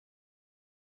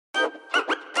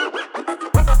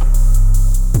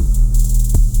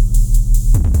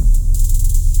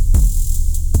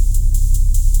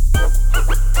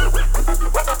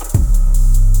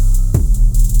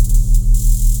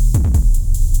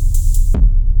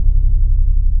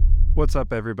What's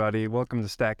up, everybody? Welcome to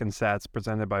Stackin Sats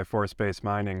presented by Force-Based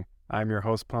Mining. I'm your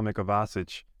host, Plumik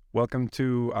Kovacic. Welcome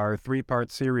to our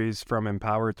three-part series from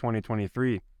Empower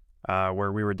 2023,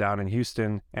 where we were down in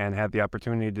Houston and had the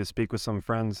opportunity to speak with some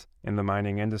friends in the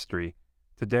mining industry.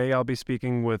 Today, I'll be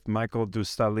speaking with Michael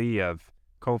Dustaliyev,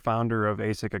 co-founder of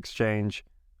ASIC Exchange,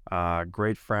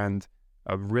 great friend,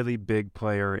 a really big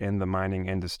player in the mining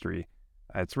industry.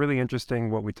 It's really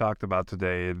interesting what we talked about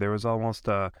today. There was almost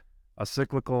a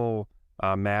cyclical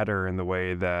matter in the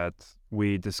way that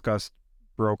we discussed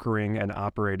brokering and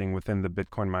operating within the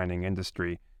Bitcoin mining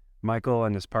industry. Michael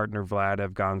and his partner Vlad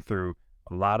have gone through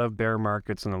a lot of bear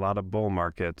markets and a lot of bull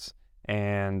markets.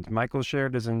 And Michael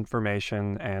shared his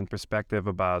information and perspective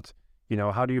about,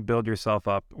 how do you build yourself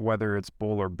up, whether it's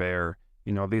bull or bear.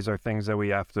 These are things that we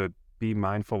have to be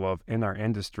mindful of in our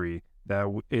industry, that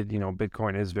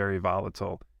Bitcoin is very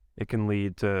volatile. It can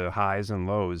lead to highs and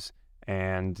lows.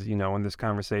 And, in this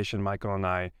conversation, Michael and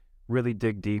I really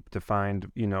dig deep to find,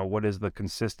 what is the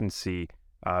consistency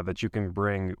that you can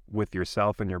bring with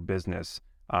yourself and your business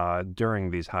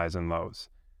during these highs and lows.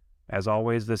 As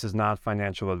always, this is not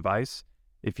financial advice.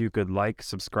 If you could like,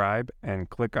 subscribe, and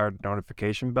click our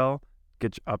notification bell,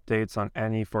 get updates on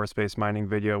any force-based mining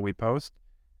video we post.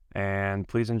 And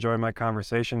please enjoy my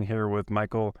conversation here with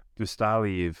Michael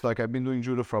Dustaliyev. I've been doing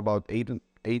judo for about 8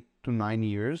 to 9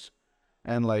 years.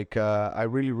 And I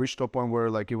really reached a point where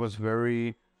it was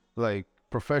very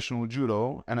professional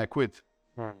judo, and I quit.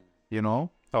 How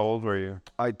old were you?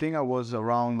 I think I was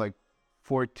around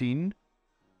 14.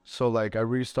 So I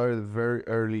really started at a very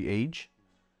early age.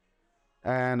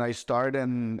 And I started,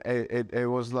 and it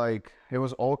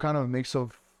was all kind of mix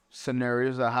of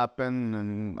scenarios that happened.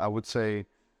 And I would say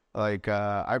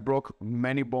I broke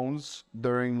many bones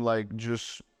during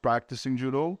just practicing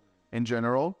judo in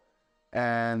general.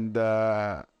 And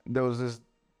there was this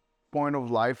point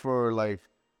of life where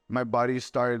my body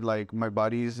started my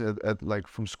buddies at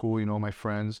from school, my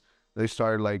friends, they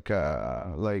started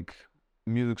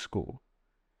music school,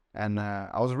 and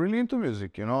I was really into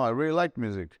music, I really liked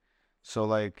music. So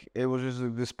it was just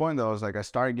at this point that I was I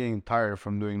started getting tired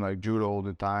from doing judo all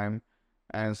the time,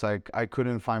 and it's I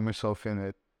couldn't find myself in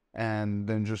it. And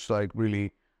then just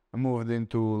really moved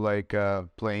into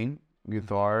playing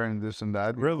guitar and this and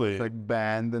that. Really? It's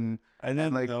band and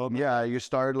yeah, you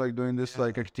start doing this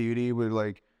activity with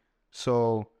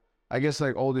so I guess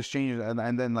all these changes,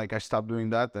 and then I stopped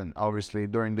doing that. And obviously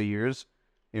during the years,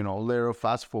 later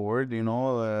fast forward,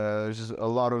 there's just a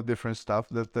lot of different stuff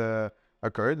that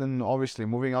occurred. And obviously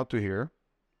moving out to here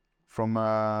from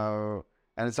and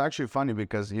it's actually funny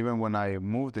because even when I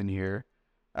moved in here,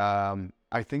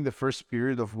 I think the first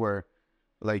period of where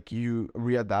you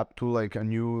readapt to a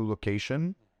new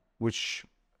location, which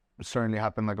certainly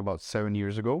happened about 7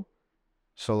 years ago.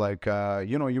 So you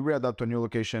readapt to a new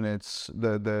location. It's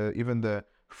the even the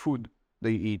food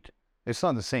they eat, it's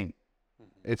not the same.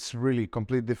 It's really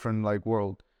complete different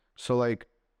world. So I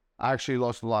actually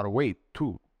lost a lot of weight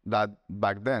too, that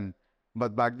back then.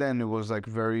 But back then it was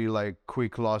very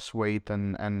quick loss weight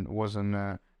and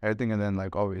wasn't everything. And then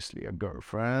obviously a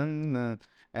girlfriend,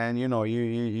 and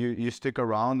you stick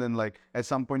around, and at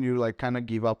some point you kind of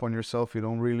give up on yourself. You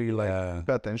don't really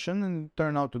pay attention and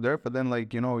turn out to there. But then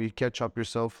you catch up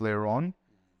yourself later on,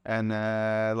 and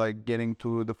getting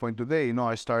to the point today,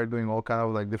 I started doing all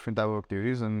kind of different type of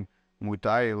activities, and Muay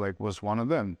Thai was one of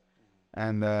them.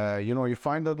 And you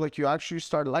find that you actually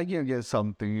start liking again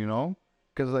something,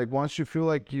 because once you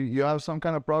feel you have some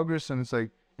kind of progress, and it's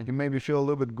you maybe feel a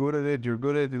little bit good at it, you're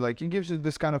good at it, it gives you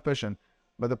this kind of passion.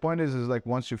 But the point is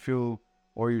once you feel,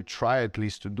 or you try at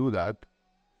least to do that,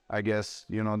 I guess,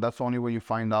 that's the only way you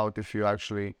find out if you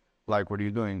actually like what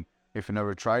you're doing. If you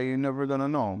never try, you're never gonna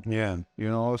know. Yeah.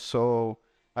 So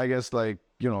I guess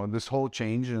this whole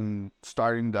change and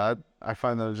starting that, I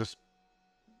find that just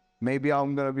maybe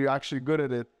I'm gonna be actually good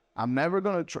at it. I'm never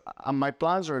gonna try. My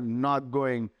plans are not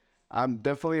going. I'm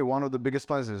definitely, one of the biggest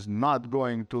plans is not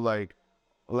going to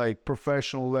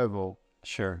professional level.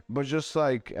 Sure. But just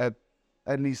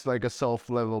at least a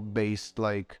self level based,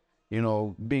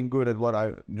 being good at what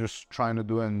I just trying to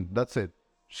do, and that's it.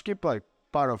 Just keep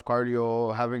part of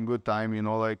cardio, having good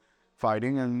time,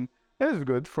 fighting, and it's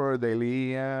good for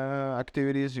daily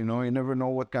activities. You never know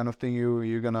what kind of thing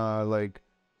you're gonna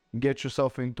get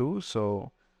yourself into.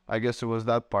 So I guess it was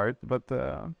that part, but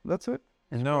that's it.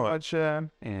 No, much,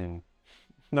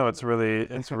 no, it's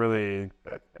really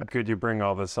good you bring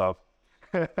all this up.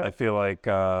 I feel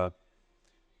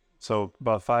so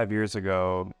about 5 years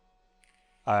ago,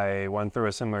 I went through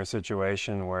a similar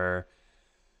situation where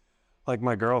like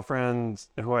my girlfriend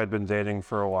who I'd been dating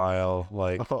for a while,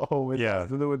 like, Oh, yeah,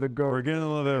 with the girl. we're getting a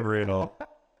little bit real.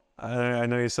 I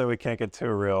know you said we can't get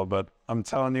too real, but I'm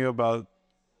telling you about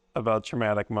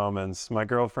traumatic moments. My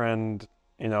girlfriend,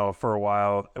 for a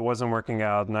while, it wasn't working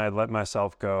out, and I let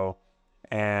myself go.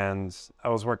 And I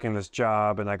was working this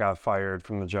job, and I got fired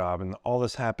from the job, and all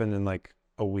this happened in like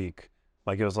a week.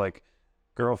 Like it was like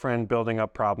girlfriend building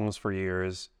up problems for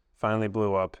years, finally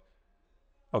blew up.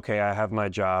 Okay, I have my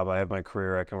job, I have my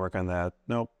career, I can work on that.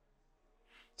 Nope.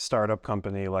 Startup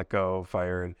company, let go,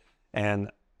 fired. And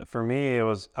for me, I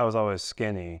was always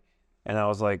skinny, and I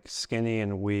was like skinny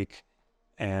and weak,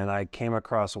 and I came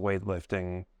across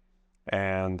weightlifting,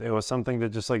 and it was something to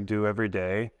just like do every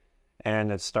day.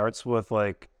 And it starts with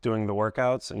like doing the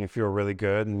workouts, and you feel really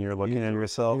good, and you're looking at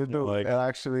yourself, You and you're do. like, It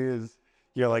actually is.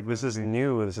 you're like, this is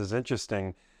new, this is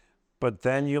interesting. But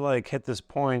then you like hit this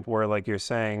point where like you're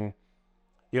saying,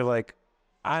 you're like,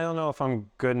 I don't know if I'm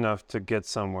good enough to get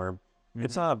somewhere.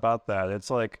 It's not about that.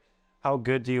 It's like, how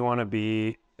good do you want to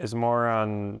be is more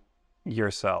on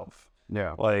yourself.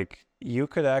 Yeah. Like, you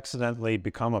could accidentally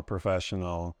become a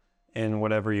professional in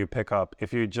whatever you pick up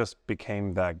if you just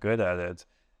became that good at it.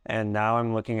 And now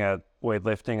I'm looking at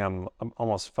weightlifting. I'm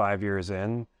almost 5 years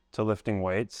in to lifting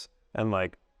weights. And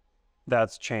like,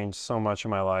 that's changed so much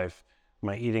in my life,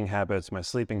 my eating habits, my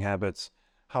sleeping habits,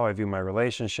 how I view my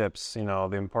relationships,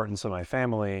 the importance of my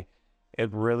family. It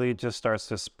really just starts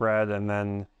to spread, and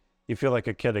then you feel like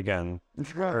a kid again,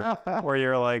 where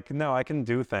you're like, no, I can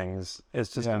do things.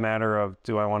 It's just a matter of,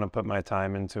 do I want to put my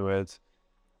time into it?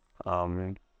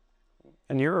 And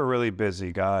you're a really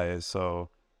busy guy, so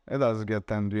It does get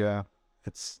tend, yeah.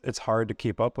 it's hard to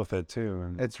keep up with it too.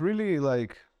 And It's really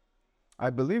like, I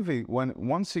believe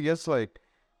once it gets like,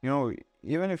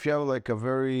 even if you have like a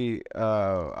very,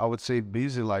 I would say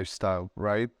busy lifestyle,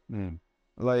 right?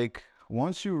 Like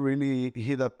once you really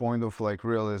hit that point of like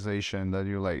realization that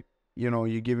you're like,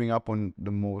 you're giving up on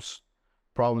the most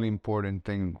probably important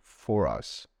thing for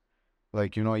us.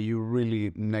 Like, you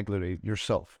really neglect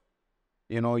yourself.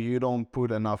 You don't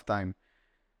put enough time.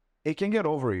 It can get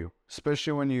over you,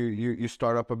 especially when you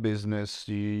start up a business.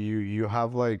 You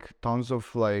have like tons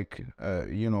of like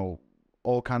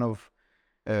all kind of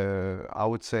I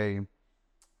would say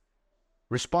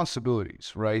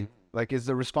responsibilities, right? Like it's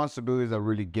the responsibilities that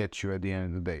really get you at the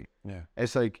end of the day. yeah,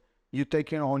 It's like you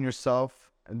taking on yourself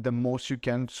the most you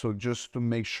can, so just to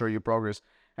make sure you progress.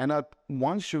 And that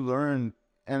once you learn,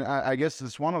 and I guess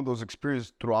it's one of those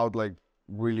experiences throughout like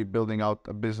really building out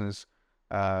a business,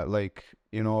 like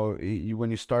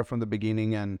when you start from the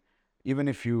beginning, and even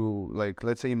if you like,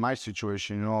 let's say in my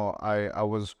situation, I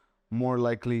was more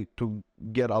likely to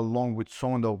get along with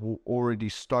someone that who already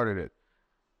started it.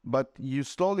 But you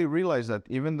slowly realize that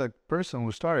even the person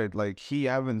who started, like he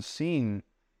haven't seen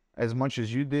as much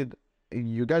as you did.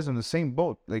 You guys in the same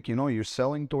boat, like you're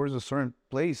selling towards a certain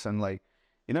place, and like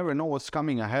you never know what's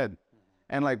coming ahead.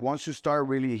 And like once you start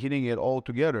really hitting it all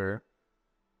together,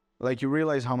 like you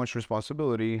realize how much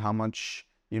responsibility, how much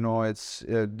it's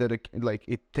like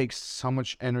it takes so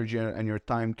much energy and your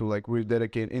time to like really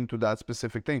dedicate into that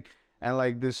specific thing. And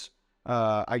like this,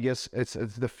 I guess it's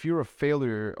the fear of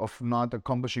failure of not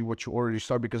accomplishing what you already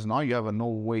started, because now you have a no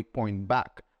way point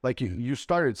back. Like you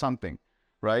started something,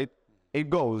 right? It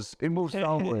moves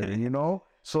downward.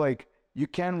 So like you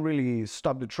can't really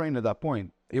stop the train at that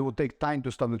point. It will take time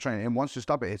to stop the train, and once you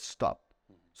stop it, it's stopped.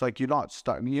 It's like you're not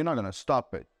gonna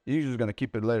stop it. You're just gonna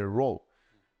keep it, let it roll.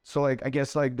 So like I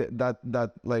guess like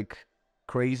that like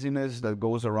craziness that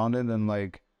goes around it, and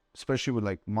like especially with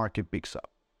like market picks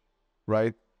up,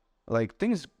 right? Like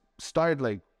things start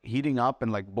like heating up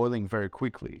and like boiling very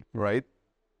quickly, right?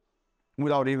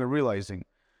 Without even realizing.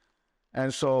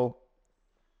 And so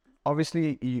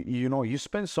obviously you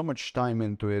spend so much time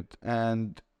into it,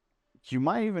 and you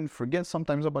might even forget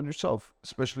sometimes about yourself,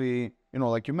 especially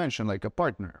like you mentioned, like a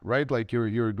partner, right? Like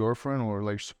your girlfriend or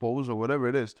like spouse or whatever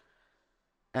it is.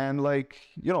 And like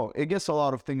it gets a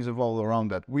lot of things involved around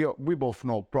that. We both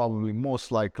know probably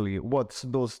most likely what's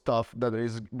those stuff that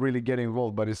is really getting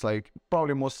involved, but it's like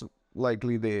probably most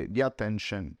likely the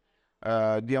attention,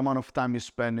 the amount of time you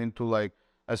spend into like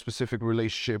a specific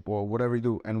relationship or whatever you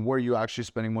do, and where you actually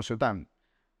spending most of your time.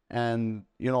 And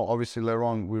obviously later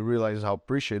on we realize how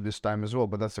appreciate this time as well,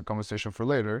 but that's a conversation for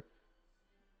later.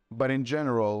 But in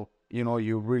general,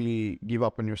 you really give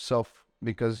up on yourself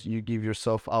because you give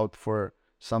yourself out for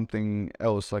something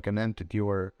else, like an entity,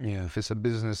 or if it's a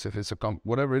business, if it's a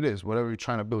whatever it is, whatever you're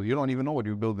trying to build. You don't even know what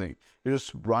you're building. You're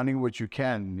just running what you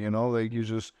can, like you're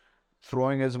just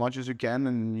throwing as much as you can,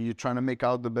 and you're trying to make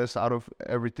out the best out of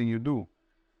everything you do.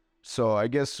 So I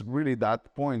guess really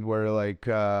that point where like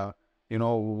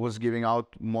was giving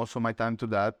out most of my time to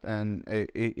that, and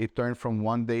it turned from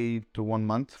 1 day to 1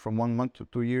 month, from 1 month to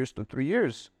 2 years to 3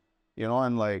 years,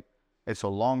 and like it's a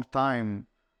long time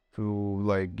to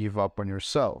like give up on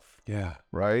yourself. Yeah.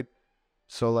 Right.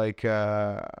 So like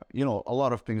a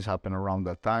lot of things happen around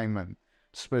that time, and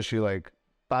especially like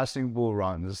passing bull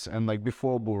runs and like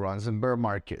before bull runs and bear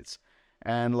markets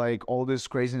and like all this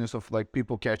craziness of like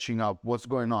people catching up. What's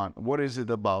going on? What is it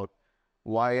about?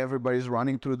 Why everybody's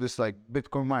running through this like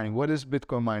Bitcoin mining? What is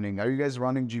Bitcoin mining? Are you guys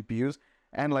running GPUs?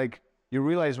 And like you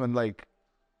realize when like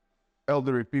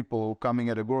elderly people coming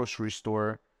at a grocery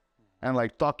store and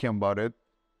like talking about it,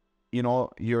 it's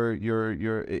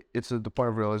the part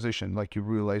of realization. Like you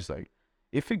realize like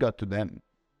if it got to them,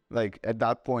 like at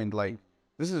that point, like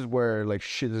this is where like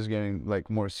shit is getting like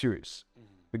more serious,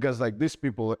 because like these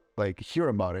people like hear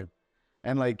about it.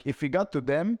 And like if it got to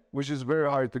them, which is very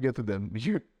hard to get to them,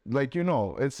 it's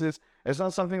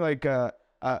not something like a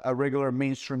regular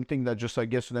mainstream thing that just like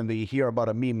gets to them. They hear about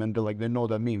a meme and they know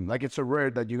that meme. Like it's a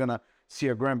rare that you're gonna see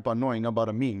a grandpa knowing about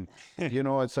a meme.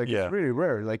 It's like it's really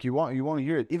rare. Like you want to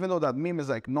hear it, even though that meme is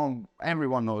like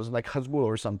everyone knows, like Hezbollah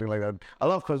or something like that. I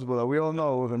love Hezbollah. We all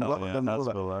know.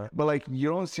 But like you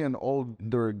don't see an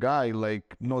older guy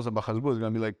like knows about Hezbollah. He's gonna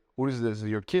be like, "Who is this?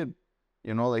 Your kid?"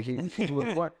 Like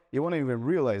you won't even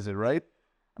realize it, right?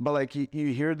 But like you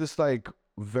hear this like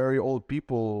very old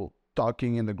people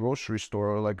talking in the grocery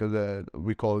store, or like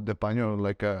we call it the paño,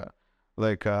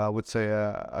 like I would say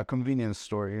a convenience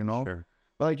store, Sure.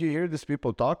 But like you hear these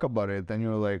people talk about it, and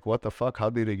you're like, what the fuck?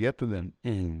 How did it get to them?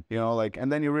 Like,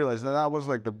 and then you realize that was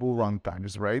like the bull run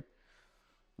times, right?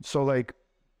 So like,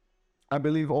 I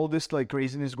believe all this like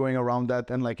craziness going around that,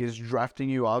 and like is drafting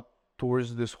you out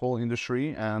towards this whole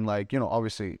industry, and like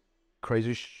obviously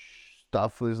crazy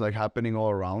stuff is like happening all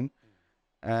around,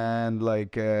 and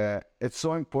like it's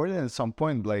so important at some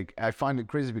point. Like I find it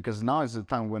crazy because now is the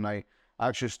time when I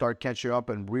actually start catching up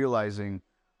and realizing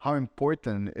how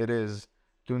important it is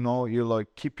to know you like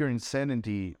keep your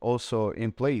insanity also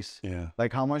in place.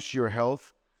 Like how much your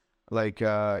health like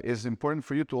is important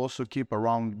for you to also keep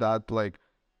around that like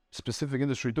specific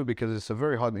industry too, because it's a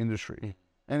very hot industry.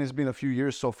 And it's been a few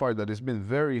years so far that it's been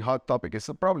very hot topic. It's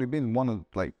probably been one of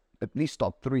like at least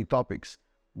top 3 topics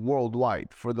worldwide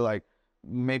for the like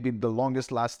maybe the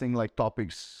longest lasting like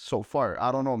topics so far.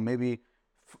 I don't know, maybe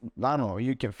I don't know,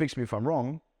 you can fix me if I'm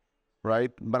wrong,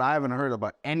 right? But I haven't heard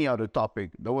about any other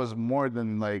topic that was more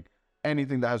than like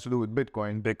anything that has to do with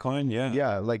Bitcoin.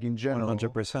 Yeah, like in general,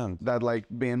 100%. that like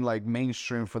been like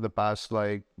mainstream for the past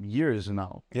like years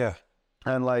now.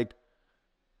 And like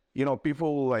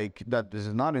people like that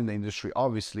is not in the industry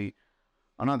obviously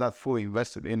are not that fully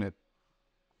invested in it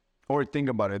or think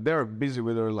about it. They're busy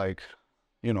with their like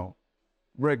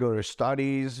regular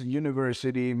studies,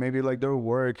 university, maybe like their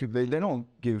work. They don't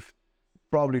give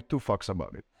probably 2 fucks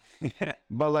about it.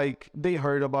 But like they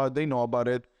heard about it, they know about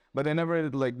it, but they never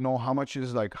like know how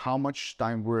much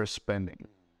time we're spending.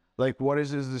 Like what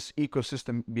is this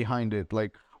ecosystem behind it?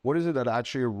 Like what is it that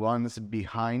actually runs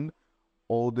behind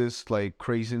all this like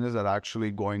craziness that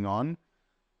actually going on?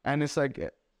 And it's like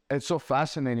it's so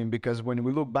fascinating because when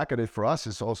we look back at it, for us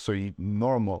it's also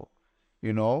normal,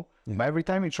 but every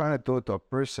time you're trying to tell it to a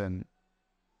person,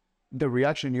 the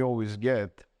reaction you always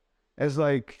get is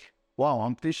like, wow,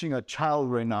 I'm teaching a child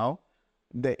right now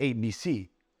the ABC.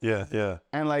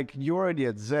 And like you're already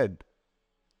at Z,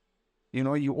 you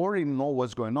already know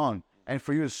what's going on, and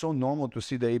for you it's so normal to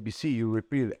see the ABC. You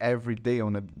repeat it every day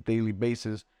on a daily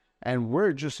basis. And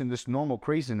we're just in this normal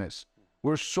craziness.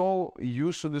 We're so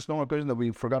used to this normal craziness that we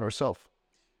forgot ourselves.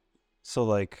 So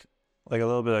like a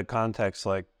little bit of context,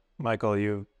 like Michael,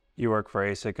 you work for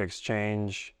ASIC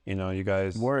Exchange, you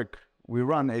guys we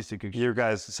run ASIC Exchange. You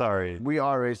guys, sorry. We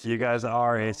are ASIC. You guys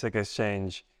are ASIC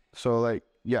Exchange. So like,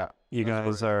 yeah. You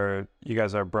guys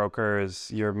are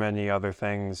brokers, you're many other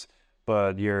things,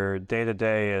 but your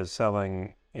day-to-day is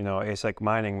selling, ASIC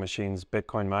mining machines,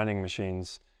 Bitcoin mining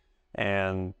machines.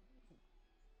 And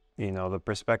the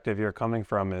perspective you're coming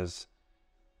from is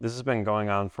this has been going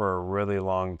on for a really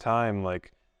long time.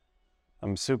 Like,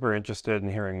 I'm super interested in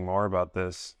hearing more about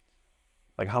this.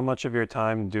 Like, how much of your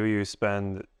time do you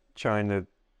spend trying to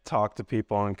talk to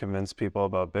people and convince people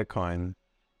about Bitcoin?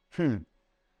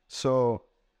 So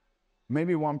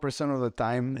maybe 1% of the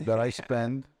time that I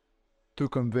spend to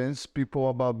convince people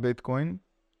about Bitcoin,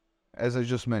 as I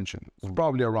just mentioned, it's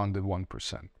probably around the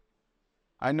 1%.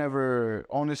 I never,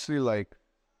 honestly, like,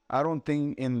 I don't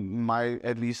think in my,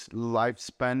 at least,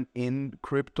 lifespan in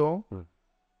crypto,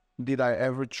 did I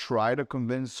ever try to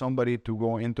convince somebody to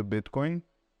go into Bitcoin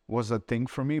was a thing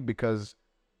for me, because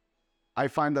I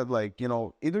find that like,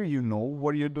 either you know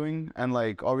what you're doing, and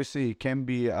like obviously it can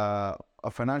be a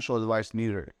financial advice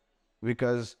neither,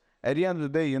 because at the end of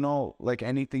the day, like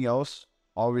anything else,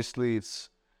 obviously it's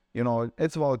volatile.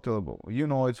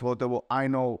 It's volatile. I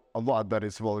know a lot that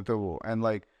it's volatile, and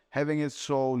like having it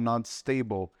so not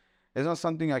stable is not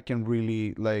something I can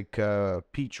really like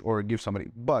pitch or give somebody.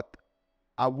 But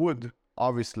I would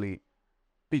obviously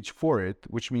pitch for it,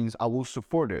 which means I will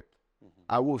support it.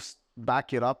 I will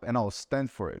back it up and I'll stand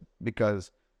for it,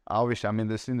 because obviously I'm in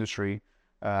this industry.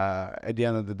 At the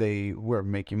end of the day, we're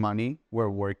making money, we're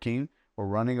working, we're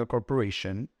running a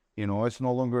corporation. It's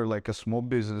no longer like a small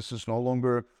business. It's no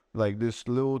longer like this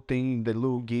little thing, the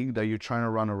little gig that you're trying to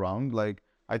run around. Like,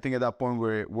 I think at that point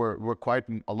we're quite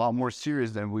a lot more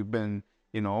serious than we've been,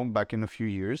 back in a few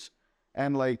years.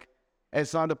 And like,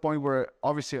 it's not the point where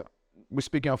obviously we're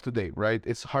speaking of today, right?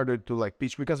 It's harder to like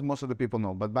pitch because most of the people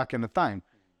know. But back in the time,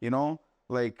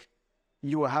 like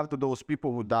you will have those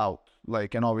people who doubt,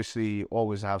 like, and obviously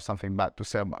always have something bad to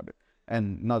say about it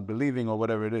and not believing or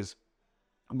whatever it is.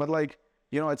 But like,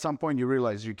 at some point you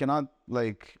realize you cannot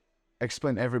like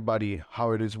explain everybody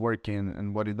how it is working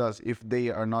and what it does if they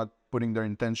are not putting their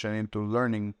intention into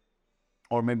learning,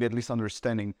 or maybe at least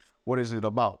understanding what is it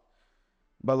about.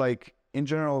 But like in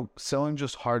general, selling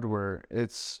just hardware,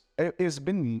 it's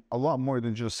been a lot more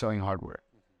than just selling hardware.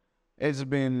 It's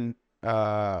been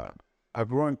a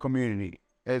growing community.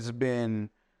 It's been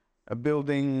a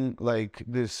building like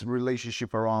this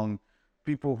relationship around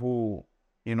people who,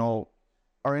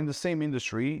 are in the same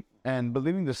industry and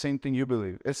believing the same thing you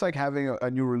believe. It's like having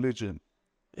a new religion.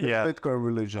 Yeah. Bitcoin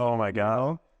religion. Oh my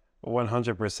God.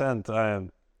 100%.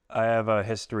 I have a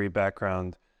history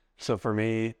background. So for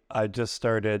me, I just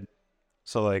started.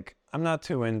 So like, I'm not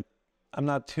too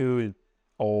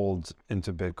old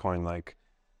into Bitcoin. Like,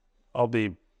 I'll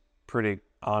be pretty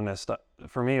honest.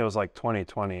 For me, it was like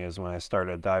 2020 is when I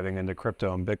started diving into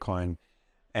crypto and Bitcoin.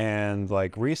 And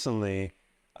like recently,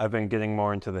 I've been getting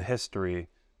more into the history.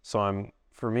 So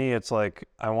for me, it's like,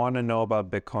 I want to know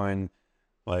about Bitcoin.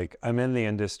 Like, I'm in the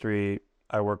industry.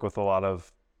 I work with a lot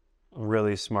of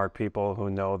really smart people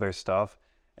who know their stuff.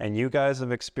 And you guys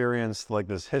have experienced like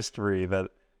this history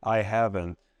that I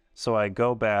haven't. So I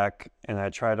go back and I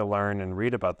try to learn and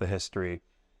read about the history.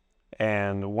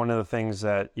 And one of the things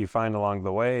that you find along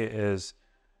the way is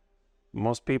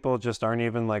most people just aren't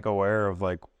even like aware of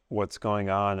like what's going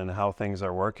on and how things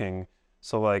are working.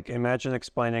 So like, imagine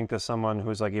explaining to someone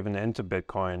who's like even into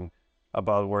Bitcoin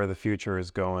about where the future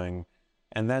is going.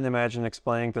 And then imagine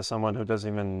explaining to someone who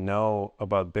doesn't even know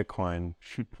about Bitcoin,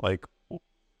 like,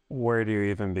 where do you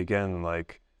even begin?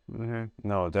 Like,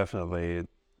 no, definitely,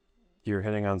 you're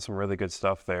hitting on some really good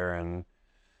stuff there. And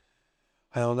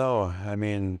I don't know. I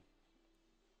mean,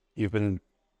 you've been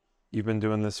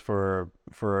doing this for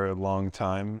a long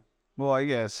time. Well, I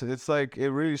guess it's like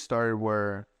it really started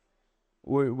where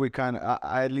we kind of,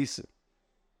 I at least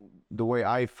the way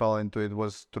I fell into it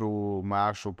was through my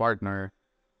actual partner,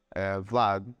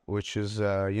 Vlad, which is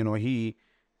he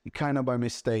kind of by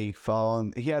mistake fell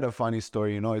on. He had a funny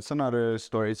story. It's another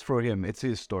story. It's for him. It's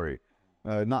his story,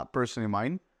 not personally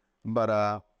mine.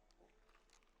 But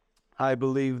I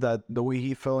believe that the way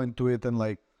he fell into it and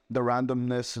like the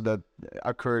randomness that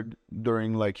occurred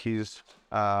during like his,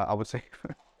 I would say,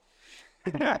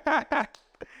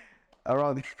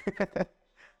 around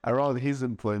around his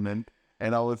employment,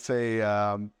 and I would say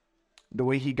the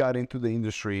way he got into the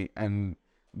industry and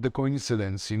the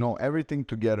coincidence, everything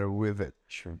together with it.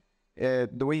 Sure.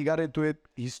 The way he got into it,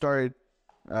 he started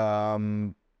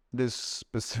this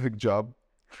specific job.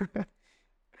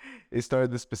 He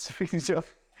started this specific job.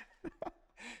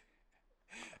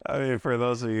 I mean, for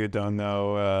those of you who don't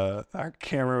know, our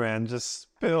cameraman just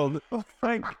spilled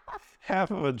like half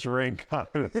of a drink on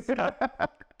his.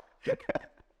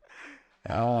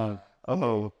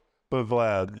 But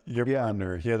Vlad, your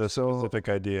partner, he had a specific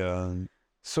idea.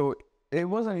 So it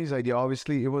wasn't his idea,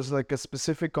 obviously. It was like a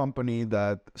specific company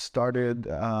that started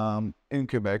in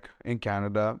Quebec, in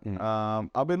Canada.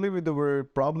 I believe they were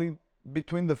probably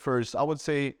between the first, I would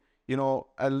say,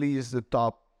 at least the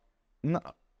top. No,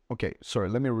 okay, sorry,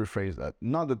 let me rephrase that.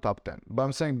 Not the top 10, but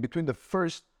I'm saying between the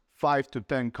first 5 to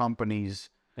 10 companies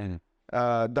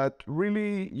that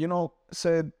really,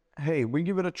 said, hey, we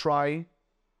give it a try.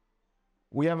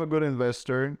 We have a good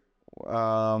investor.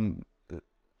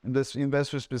 This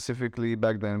investor specifically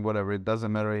back then, whatever, it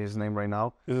doesn't matter his name right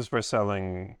now. This is for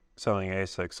selling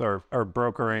ASICs or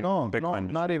brokering Bitcoin. No,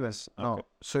 not even. Okay. No.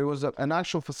 So it was an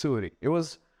actual facility. It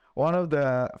was one of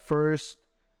the first,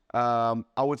 I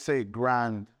would say,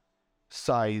 grand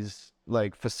size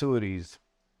like facilities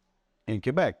in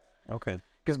Quebec. Okay.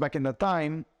 Because back in the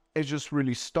time, it just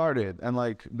really started. And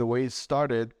like the way it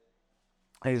started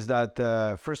is that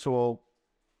first of all,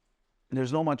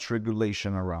 there's not much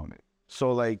regulation around it.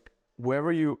 So like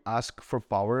wherever you ask for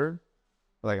power,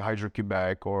 like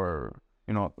Hydro-Quebec or,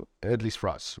 you know, at least for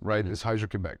us, right? It's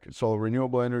Hydro-Quebec. It's all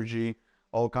renewable energy,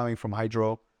 all coming from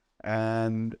hydro.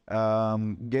 And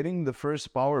getting the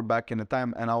first power back in the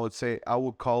time, and I would say, I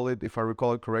would call it, if I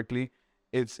recall it correctly,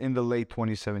 it's in the late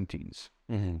 2017s.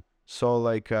 So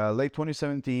like late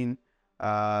 2017,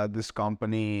 this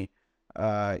company,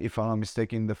 if I'm not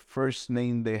mistaken, the first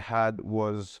name they had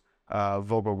was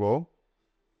Vogogo,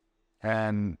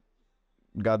 and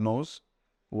God knows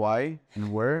why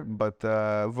and where, but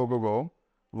Vogogo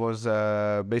was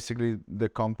basically the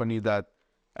company that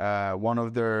one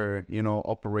of their, you know,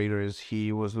 operators,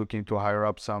 he was looking to hire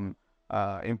up some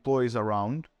employees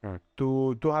around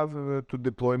to have to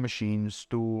deploy machines,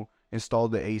 to install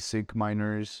the ASIC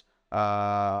miners.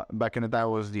 Back in the day,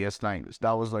 was the S9s.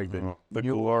 That was like the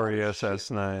new glorious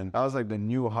S9. That was like the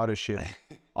new hottest shit.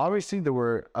 Obviously, there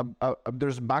were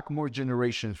there's back more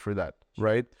generations for that,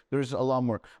 right? There's a lot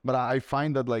more, but I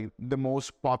find that like the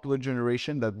most popular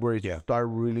generation that where it start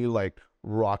really like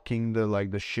rocking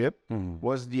the ship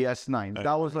was the S9.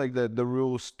 That was like the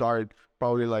real start,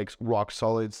 probably like rock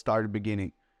solid start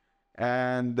beginning.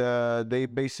 And they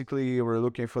basically were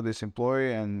looking for this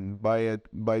employee, and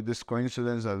by this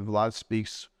coincidence that Vlad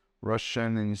speaks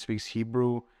Russian and he speaks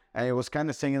Hebrew, and it was kind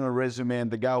of saying in a resume,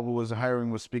 and the guy who was hiring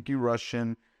was speaking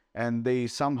Russian, and they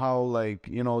somehow like,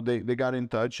 you know, they got in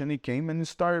touch, and he came and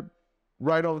started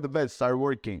right off the bat, started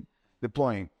working,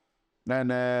 deploying.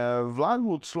 And Vlad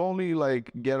would slowly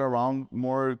like get around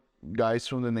more guys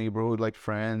from the neighborhood, like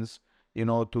friends, you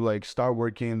know, to like start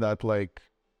working in that like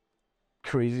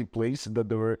crazy place that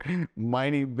they were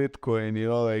mining Bitcoin, you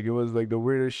know, like it was like the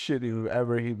weirdest shit you've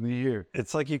ever heard.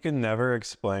 It's like you can never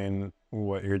explain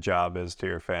what your job is to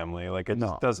your family. Like it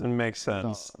just doesn't make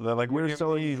sense. They're like, we're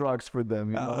selling drugs for them.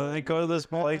 You know? They go to this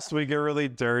place, we get really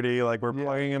dirty. Like we're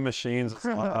plugging in machines. It's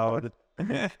loud.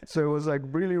 So it was like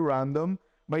really random.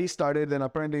 But he started, and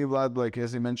apparently Vlad, like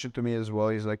as he mentioned to me as well,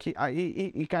 he's like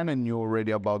he kind of knew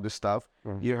already about this stuff.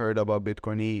 He heard about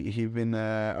Bitcoin. He been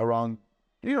around.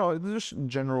 You know, just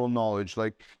general knowledge,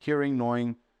 like hearing,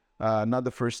 knowing, not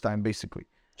the first time, basically.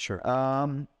 Sure.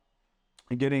 Obviously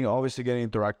getting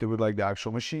interactive with like the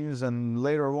actual machines, and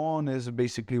later on is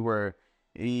basically where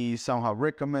he somehow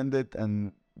recommended,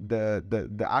 and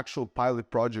the actual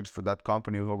pilot projects for that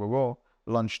company Vogogo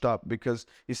launched up, because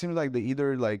it seems like they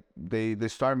either like they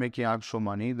start making actual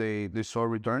money, they saw a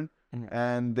return,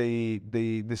 and they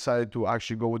decided to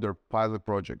actually go with their pilot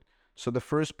project. So the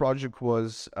first project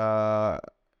was,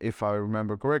 if I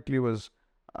remember correctly, was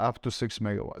up to 6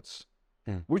 megawatts,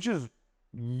 which is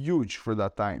huge for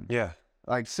that time. Yeah.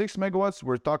 Like 6 megawatts,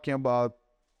 we're talking about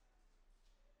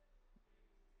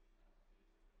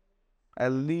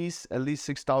at least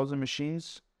 6,000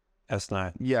 machines.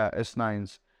 S9. Yeah,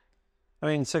 S9s. I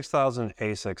mean, 6,000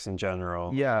 ASICs in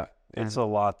general. Yeah. It's a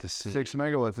lot to see. 6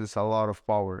 megawatts is a lot of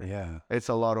power. Yeah. It's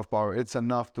a lot of power. It's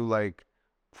enough to like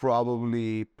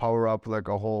probably power up like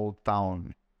a whole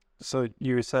town. So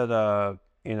you said,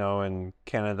 you know, in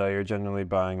Canada, you're generally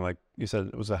buying, like you said,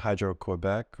 it was a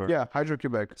Hydro-Quebec? Yeah,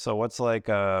 Hydro-Quebec. So what's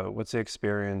the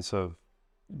experience of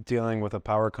dealing with a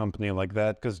power company like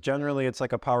that? Because generally it's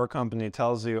like a power company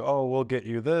tells you, oh, we'll get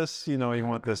you this, you know, you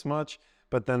want this much.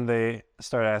 But then they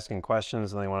start asking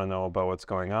questions and they want to know about what's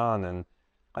going on. And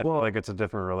I feel like it's a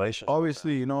different relationship.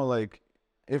 Obviously, you know, like,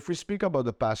 if we speak about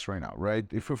the past right now, right?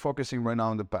 If we're focusing right now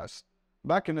on the past,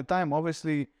 back in the time,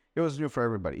 obviously, it was new for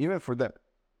everybody, even for them.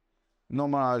 No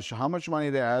matter how much money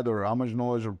they had or how much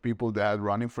knowledge or people they had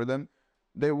running for them,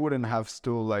 they wouldn't have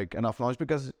still like enough knowledge,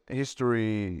 because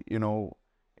history, you know,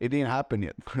 it didn't happen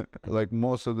yet. Like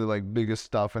most of the like biggest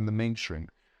stuff in the mainstream.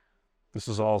 This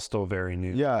is all still very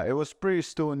new. Yeah, it was pretty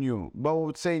still new, but I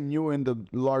would say new in the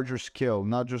larger scale,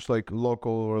 not just like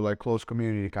local or like close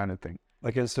community kind of thing.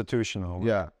 Like institutional.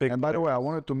 Yeah. And by the way, I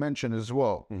wanted to mention as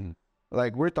well,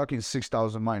 like we're talking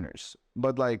 6,000 miners,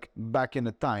 but like back in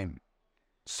the time,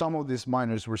 some of these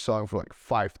miners were selling for like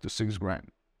 5 to 6 grand.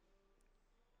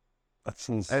 That's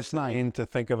insane. S9. To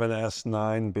think of an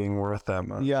S9 being worth that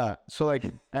much. Yeah. So like,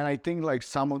 and I think like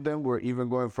some of them were even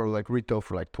going for like retail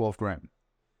for like 12 grand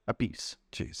a piece.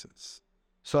 Jesus.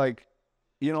 So like,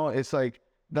 you know, it's like,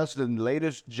 that's the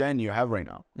latest gen you have right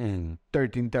now.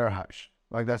 13 terahash.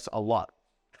 Like that's a lot.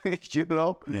 You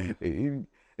know?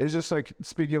 It's just like,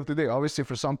 speaking of today, obviously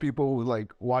for some people who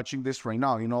like watching this right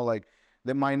now, you know, like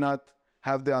they might not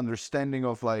have the understanding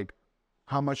of like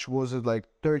how much was it, like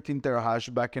 13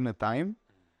 terahash back in the time,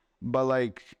 but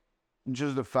like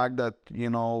just the fact that, you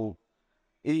know,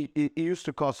 it used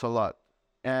to cost a lot.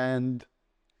 And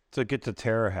to get to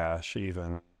terahash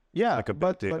even. Yeah, like a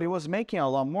but it was making a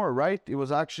lot more, right? It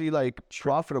was actually like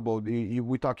profitable.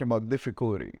 We're talking about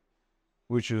difficulty,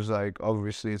 which is like,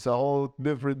 obviously it's a whole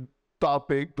different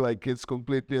topic. Like it's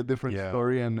completely a different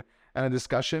story and a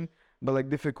discussion. But like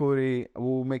difficulty,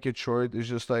 we'll make it short. It's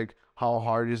just like how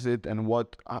hard is it and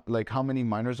what like how many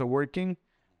miners are working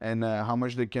and how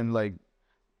much they can like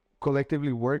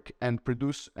collectively work and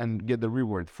produce and get the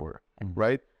reward for,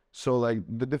 right? So like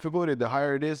the difficulty, the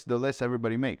higher it is, the less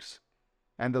everybody makes.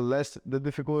 And the less the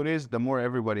difficult is, the more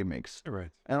everybody makes. Right.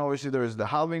 And obviously there is the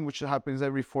halving, which happens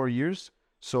every 4 years.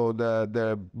 So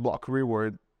the block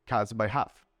reward cuts by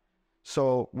half.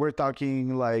 So we're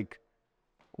talking like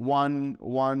one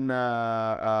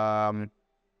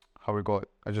how we call it?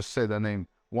 I just said the name.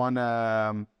 One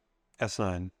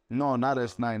S9. No, not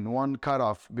S9. One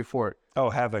cutoff before. Oh,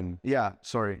 halving. Yeah,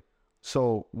 sorry.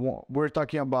 So we're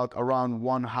talking about around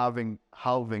one halving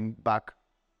back,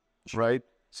 right?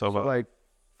 So about like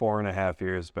 4.5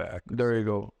 years back. There you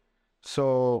go.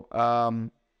 So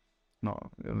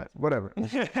no, whatever.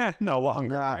 No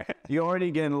longer. You're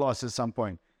already getting lost at some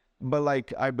point. But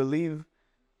like I believe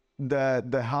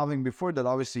the halving before that,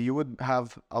 obviously you would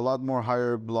have a lot more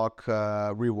higher block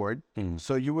reward.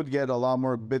 So you would get a lot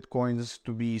more Bitcoins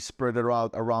to be spread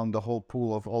out around the whole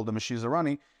pool of all the machines are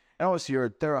running. And obviously your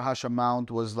terahash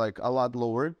amount was like a lot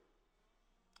lower.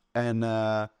 And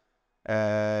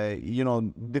you know,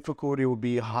 difficulty will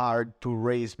be hard to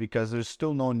raise because there's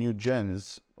still no new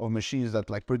gens of machines that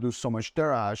like produce so much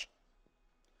terahash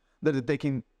that are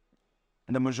taking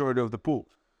the majority of the pool.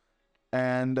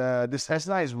 And this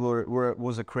S9s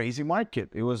was a crazy market.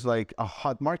 It was like a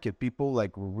hot market. People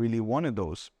like really wanted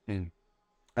those.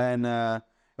 And it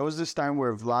was this time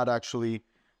where Vlad actually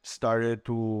started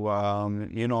to,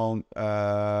 you know,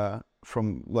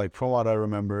 from what I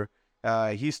remember,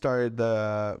 he started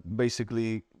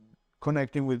basically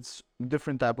connecting with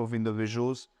different type of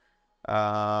individuals.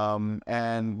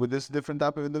 And with this different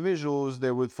type of individuals,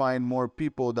 they would find more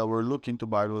people that were looking to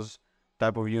buy those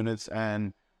type of units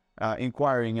and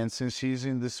inquiring. And since he's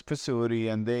in this facility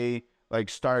and they like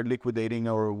start liquidating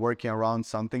or working around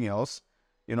something else,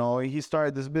 you know, he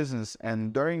started this business.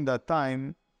 And during that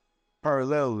time,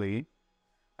 parallelly,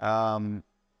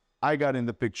 I got in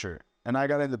the picture. And I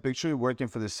got in the picture working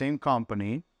for the same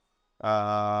company,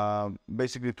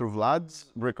 basically through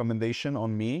Vlad's recommendation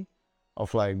on me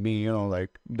of like being, you know,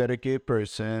 like dedicated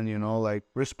person, you know, like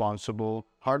responsible,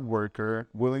 hard worker,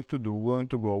 willing to do, willing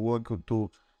to go, willing to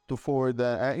forward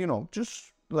that, you know,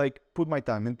 just like put my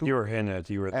time into. You were in it.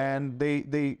 You were. And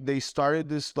they started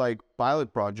this like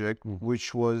pilot project,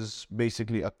 which was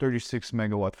basically a 36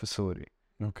 megawatt facility.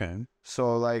 Okay.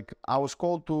 So like I was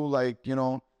called to like, you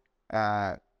know,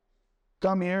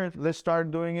 come here, let's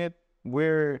start doing it.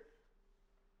 We're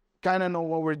kind of know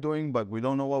what we're doing, but we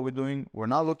don't know what we're doing. We're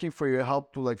not looking for your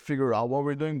help to like figure out what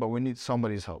we're doing, but we need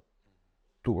somebody's help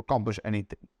to accomplish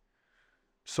anything.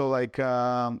 So like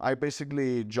I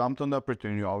basically jumped on the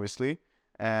opportunity, obviously,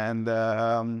 and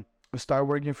started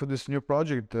working for this new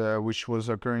project, which was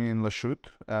occurring in Lachute.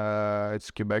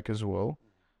 It's Quebec as well.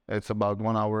 It's about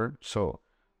 1 hour. So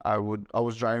I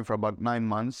was driving for about 9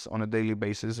 months on a daily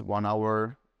basis, 1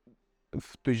 hour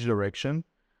to each direction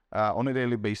on a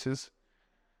daily basis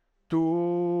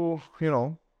to, you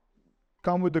know,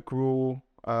 come with the crew,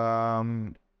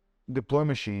 deploy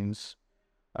machines,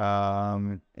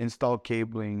 install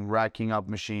cabling, racking up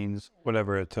machines,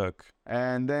 whatever it took.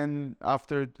 And then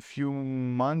after a few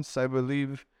months, I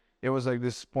believe it was like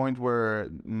this point where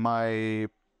my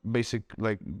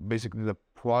basically the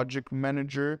project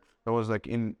manager that was like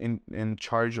in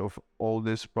charge of all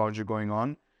this project going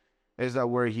on, is that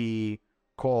where he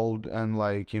called and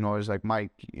like, you know, it's like,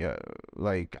 Mike,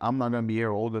 like I'm not gonna be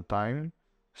here all the time.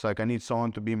 It's like I need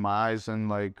someone to be my eyes and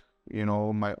like, you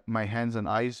know, my hands and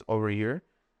eyes over here.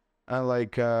 And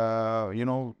like you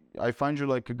know, I find you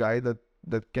like a guy that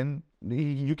can,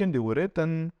 you can deal with it.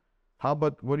 And how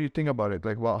about, what do you think about it?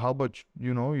 Like, well, how about,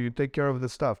 you know, you take care of the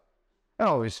stuff? And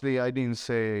obviously I didn't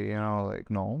say, you know, like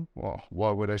no. Well,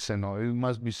 why would I say no? It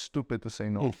must be stupid to say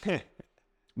no.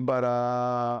 But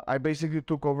I basically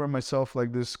took over myself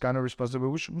like this kind of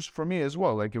responsibility, which was for me as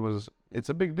well. Like it's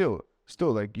a big deal.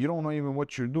 Still, like you don't know even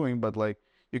what you're doing, but like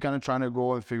you're kind of trying to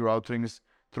go and figure out things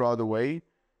throughout the way.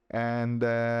 And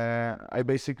I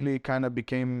basically kind of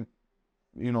became,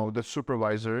 you know, the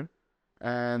supervisor,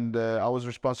 and I was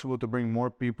responsible to bring more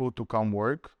people to come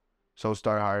work. So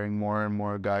start hiring more and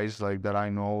more guys like that I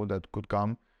know that could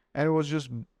come. And it was just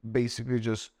basically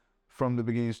just from the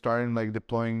beginning, starting like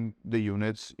deploying the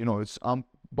units. You know, it's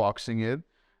unboxing it,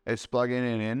 it's plugging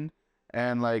it in,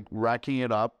 and like racking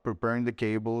it up, preparing the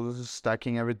cables,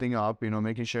 stacking everything up,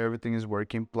 making sure everything is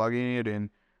working, plugging it in,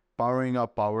 powering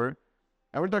up power.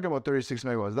 And we're talking about 36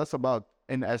 megawatts. That's about,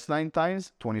 in S9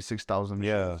 times, 26,000 machines.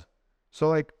 Yeah. So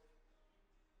like,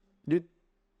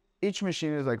 each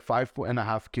machine is like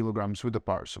 5.5 kilograms with the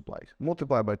power supply.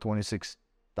 Multiply by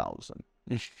 26,000.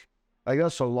 Like,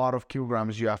 that's a lot of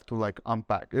kilograms you have to like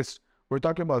unpack. We're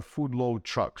talking about food load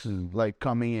trucks, like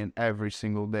coming in every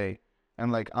single day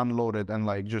and like unloaded and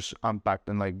like just unpacked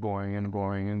and like going and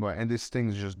going and going. And this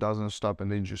thing just doesn't stop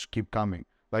and they just keep coming.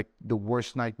 Like the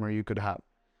worst nightmare you could have.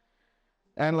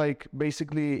 And like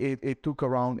basically it took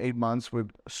around 8 months with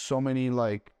so many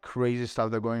like crazy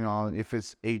stuff that going on. If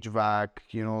it's HVAC,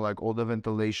 like all the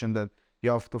ventilation that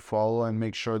you have to follow and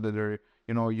make sure that they're,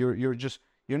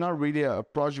 you're not really a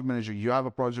project manager. You have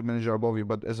a project manager above you,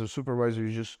 but as a supervisor,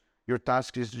 your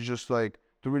task is just like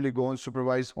to really go and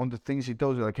supervise on the things he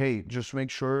tells you. Like, hey, just make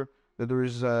sure that there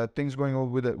is things going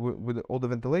on with all the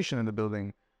ventilation in the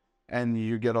building, and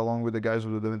you get along with the guys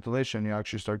with the ventilation. You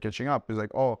actually start catching up. It's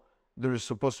like, oh, there's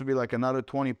supposed to be like another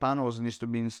 20 panels needs to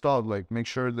be installed. Like, make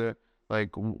sure that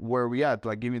like where are we at?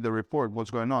 Like, give me the report.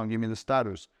 What's going on? Give me the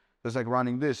status. It's like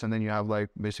running this, and then you have like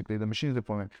basically the machines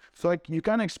deployment. So like you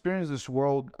kind of experience this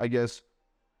world, I guess,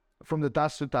 from the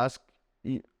task to task.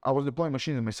 I was deploying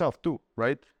machines myself too,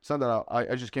 right? It's not that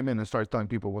I just came in and started telling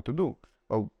people what to do.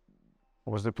 I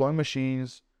was deploying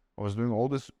machines. I was doing all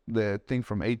the thing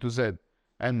from A to Z.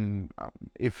 And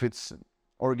if it's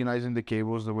organizing the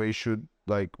cables the way it should,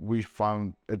 like we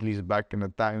found at least back in the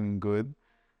time good,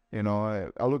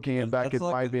 looking at back, it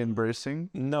might be embarrassing.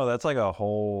 No, that's like a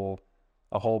whole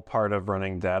part of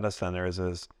running data centers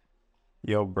is,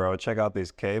 yo, bro, check out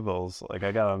these cables. Like,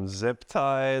 I got them zip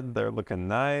tied. They're looking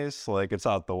nice. Like, it's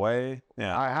out the way.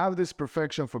 Yeah. I have this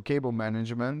perfection for cable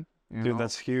management. Dude,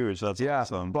 that's huge. That's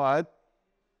awesome. But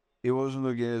it wasn't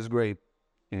looking as great.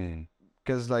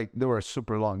 Because, like, they were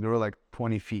super long. They were, like,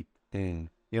 20 feet. They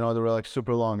were, like,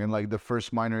 super long. And, like, the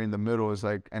first miner in the middle is,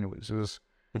 like, anyways, it was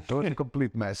a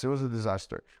complete mess. It was a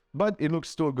disaster. But it looks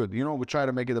still good. We try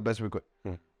to make it the best we could.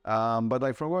 But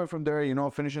like from there,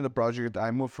 finishing the project,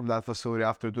 I moved from that facility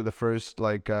after to the first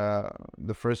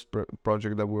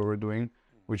project that we were doing,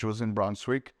 which was in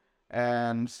Brunswick,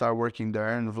 and start working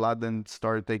there. And Vlad then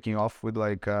started taking off with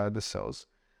like the sales.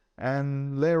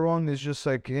 And later on, it's just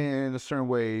like in a certain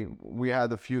way, we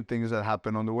had a few things that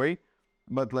happened on the way,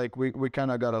 but like we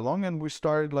kind of got along, and we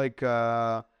started like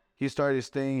he started his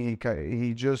thing.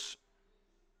 He just.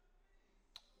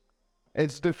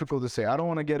 It's difficult to say. I don't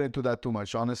want to get into that too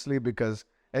much, honestly, because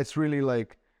it's really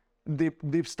like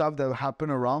deep stuff that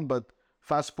happened around. But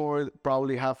fast forward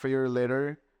probably half a year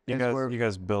later, you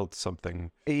guys built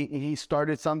something. He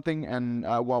started something, and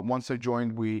once I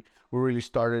joined, we really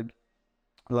started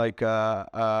like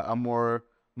a more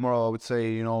I would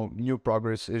say new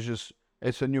progress.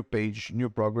 It's a new page, new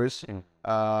progress.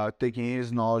 Taking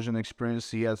his knowledge and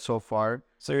experience he had so far.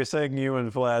 So you're saying you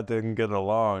and Vlad didn't get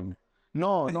along?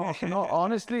 No.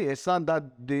 Honestly, it's not that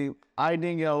I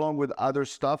didn't get along with other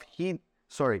stuff. He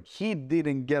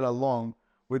didn't get along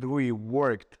with who he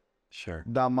worked. Sure.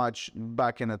 That much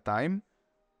back in the time.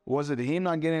 Was it him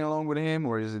not getting along with him,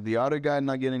 or is it the other guy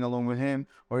not getting along with him,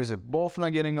 or is it both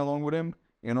not getting along with him?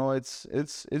 It's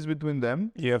between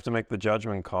them. You have to make the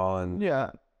judgment call, and yeah.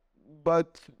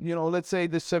 But let's say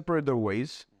they separate their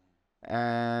ways,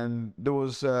 and there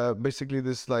was basically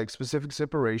this like specific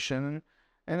separation.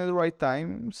 And at the right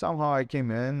time, somehow I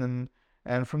came in,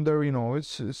 and from there,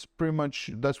 it's pretty much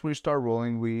that's where we start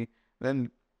rolling. Then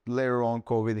later on,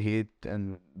 COVID hit,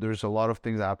 and there's a lot of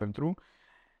things that happened through,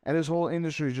 and this whole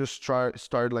industry just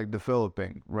started like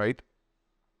developing, right?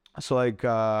 So like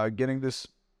getting this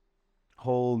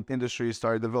whole industry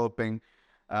started developing,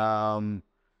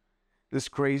 this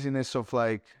craziness of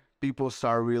like people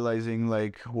start realizing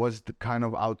like what's the kind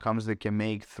of outcomes they can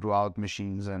make throughout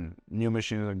machines, and new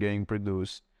machines are getting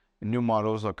produced, new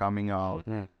models are coming out.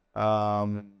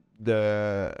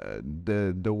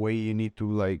 The way you need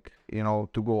to like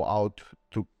to go out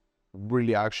to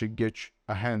really actually get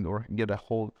a hand or get a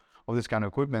hold of this kind of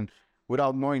equipment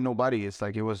without knowing nobody, it's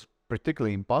like it was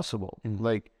particularly impossible.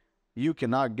 Like you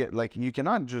cannot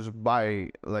just buy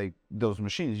like those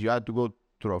machines. You had to go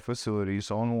to a facility,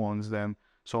 someone owns them,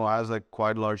 so has like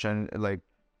quite large and like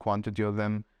quantity of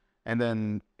them, and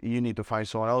then you need to find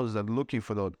someone else that looking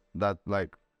for that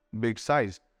like big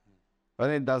size. But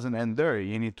it doesn't end there.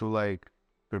 You need to like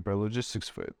prepare logistics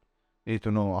for it. You need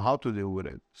to know how to deal with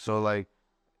it. So like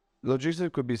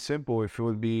logistics could be simple if it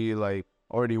would be like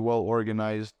already well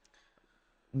organized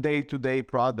day-to-day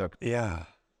product. Yeah.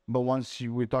 But once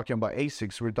we're talking about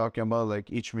ASICs, we're talking about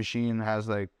like each machine has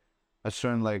like a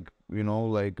certain like, you know,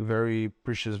 like very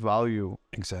precious value.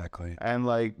 Exactly. And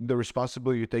like the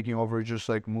responsibility you're taking over just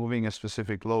like moving a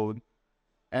specific load,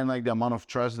 and like the amount of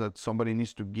trust that somebody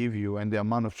needs to give you, and the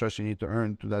amount of trust you need to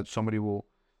earn to that somebody will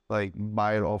like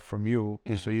buy it off from you,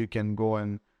 so you can go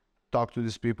and talk to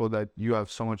these people that you have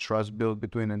so much trust built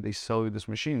between, and they sell you these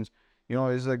machines. You know,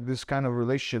 it's like this kind of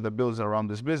relationship that builds around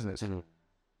this business.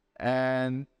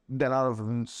 And then out of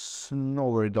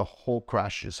nowhere, the whole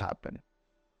crash just happened.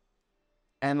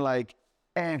 And like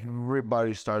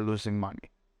everybody started losing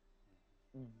money.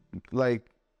 Like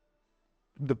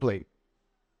the plague,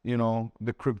 you know,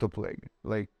 the crypto plague.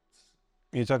 Like,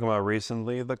 you're talking about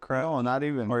recently the crash? no, not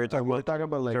even. Or you're talking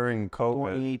about like during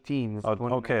COVID? 2018. Oh,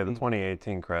 okay, the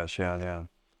 2018 crash. Yeah.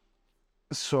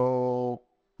 So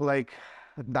like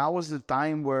that was the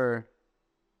time where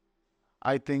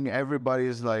I think everybody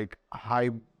is like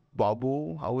high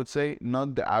bubble, I would say.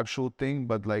 Not the actual thing,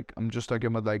 but like I'm just talking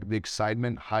about like the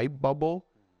excitement hype bubble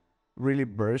really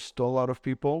burst to a lot of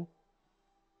people.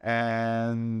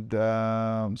 And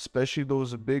especially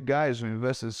those big guys who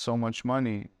invested so much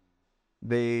money,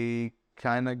 they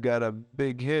kind of got a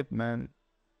big hit, man.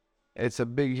 It's a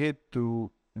big hit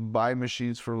to buy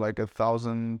machines for like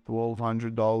 $1,000,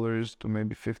 $1,200 to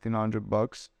maybe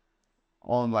 $1,500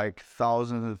 on like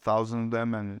thousands and thousands of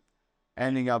them, and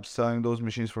ending up selling those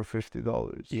machines for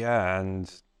 $50. Yeah,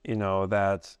 and you know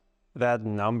that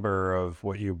number of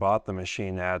what you bought the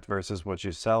machine at versus what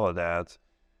you sell it at,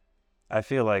 I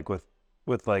feel like with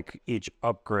like each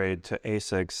upgrade to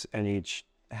ASICs and each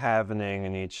halvening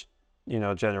and each, you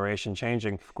know, generation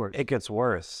changing, Of course. it gets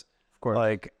worse. Of course.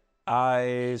 Like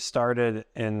I started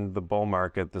in the bull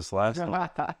market this last one.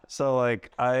 So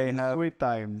like I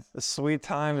have sweet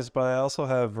times, but I also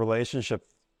have relationships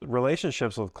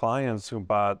with clients who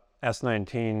bought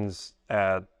S19s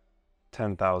at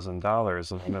 $10,000,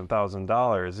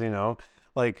 $11,000, you know,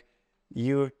 like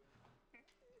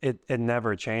it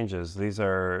never changes. These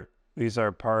are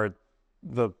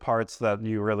the parts that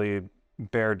you really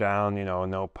bear down, you know,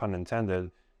 no pun intended.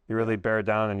 You really bear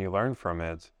down and you learn from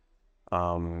it.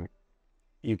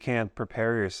 You can't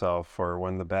prepare yourself for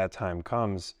when the bad time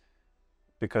comes,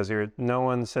 because no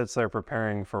one sits there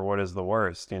preparing for what is the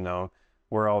worst, you know.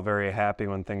 We're all very happy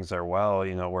when things are well,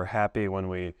 you know, we're happy when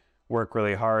we work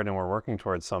really hard and we're working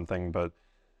towards something, but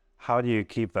how do you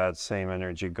keep that same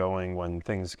energy going when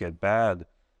things get bad?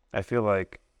 I feel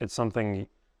like it's something,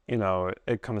 you know,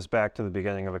 it comes back to the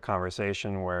beginning of the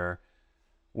conversation where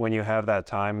when you have that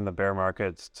time in the bear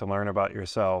markets to learn about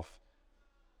yourself,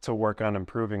 to work on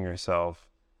improving yourself,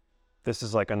 this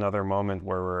is like another moment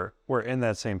where we're in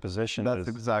that same position. That's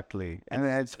exactly. And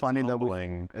it's funny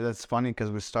that's funny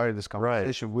because we started this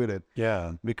conversation with it.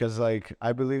 Yeah. Because like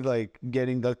I believe like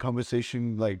getting that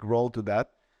conversation like roll to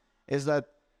that is that,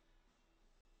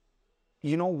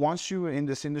 you know, once you're in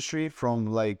this industry from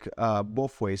like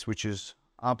both ways, which is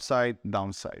upside,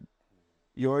 downside,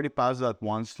 you already passed that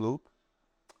once loop,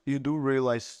 you do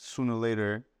realize sooner or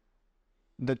later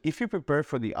that if you prepare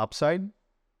for the upside,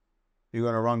 you're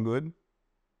going to run good.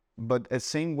 But the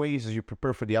same way as you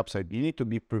prepare for the upside, you need to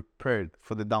be prepared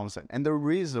for the downside. And there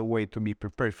is a way to be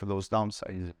prepared for those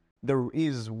downsides. There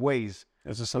is ways.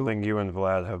 This is something you and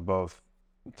Vlad have both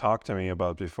talked to me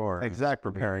about before.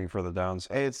 Exactly. Preparing for the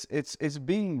downside. It's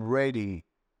being ready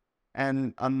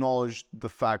and acknowledge the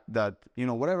fact that, you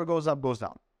know, whatever goes up goes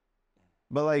down.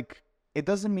 But like, it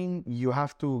doesn't mean you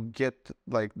have to get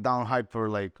like down hype or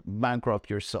like bankrupt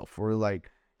yourself or like,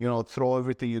 you know, throw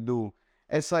everything you do.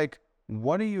 It's like,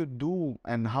 what do you do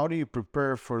and how do you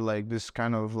prepare for like this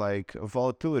kind of like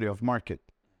volatility of market?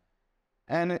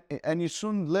 And you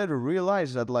soon later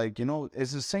realize that like, you know,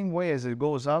 it's the same way as it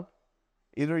goes up.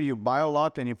 Either you buy a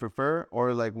lot and you prepare,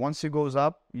 or like once it goes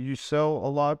up, you sell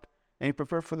a lot and you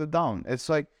prepare for the down. It's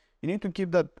like you need to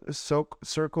keep that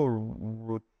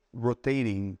circle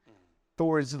rotating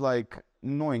towards like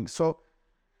knowing. So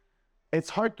it's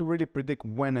hard to really predict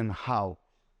when and how,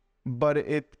 but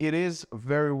it is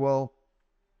very well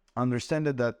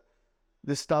understood that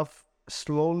this stuff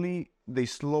slowly, they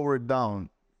slow it down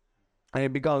and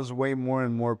it becomes way more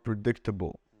and more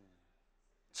predictable.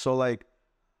 So like,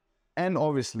 and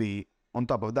obviously on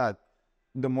top of that,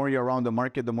 the more you're around the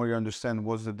market, the more you understand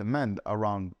what's the demand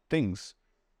around things.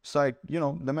 It's like, you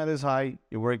know, demand is high,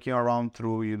 you're working around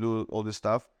through, you do all this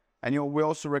stuff. And, you know, we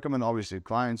also recommend obviously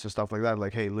clients and stuff like that.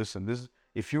 Like, hey, listen, this,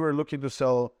 if you were looking to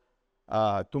sell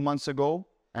 2 months ago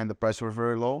and the price was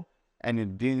very low and you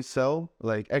didn't sell,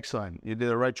 like, excellent, you did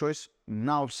the right choice,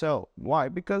 now sell. Why?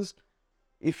 Because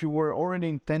if you were already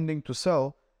intending to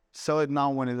sell it now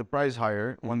when the price is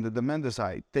higher, when the demand is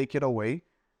high, take it away,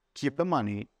 keep the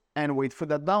money, and wait for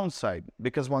that downside.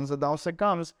 Because once the downside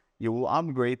comes, you will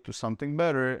upgrade to something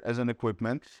better as an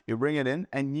equipment. You bring it in,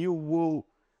 and you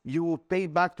will pay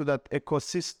back to that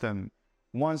ecosystem.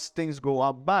 Once things go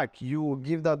up back, you will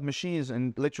give that machines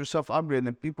and let yourself upgrade,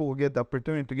 and people will get the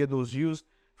opportunity to get those used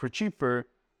for cheaper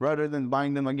rather than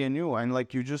buying them again new. And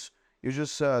like you just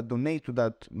donate to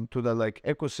that like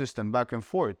ecosystem back and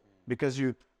forth, because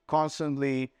you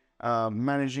constantly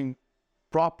managing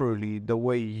properly the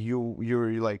way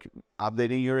you're like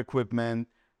updating your equipment,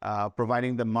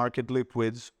 providing the market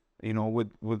liquids, you know,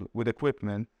 with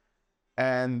equipment,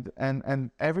 and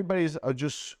everybody's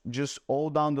just all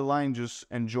down the line just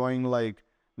enjoying like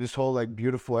this whole like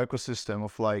beautiful ecosystem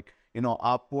of like, you know,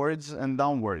 upwards and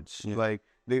downwards. Like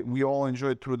we all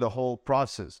enjoyed through the whole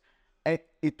process. And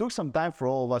it took some time for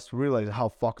all of us to realize how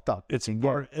fucked up it's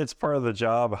part of the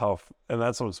job. And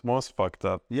that's what's most fucked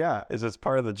up. Yeah, is it's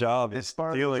part of the job. It's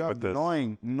part dealing of the job, with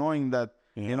this, knowing that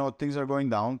you know things are going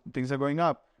down, things are going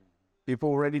up.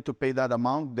 People ready to pay that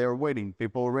amount, they're waiting.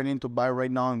 People ready to buy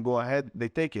right now and go ahead, they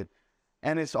take it.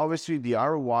 And it's obviously the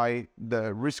ROI,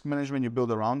 the risk management you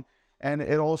build around, and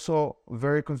it also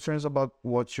very concerns about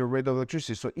what's your rate of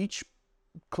electricity. So each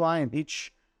client,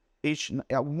 each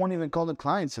I won't even call it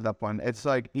clients at that point. It's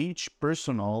like each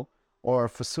personal or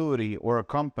facility or a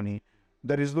company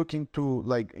that is looking to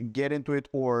like get into it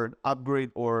or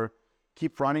upgrade or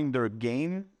keep running their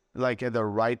game like at the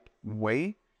right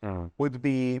way would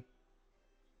be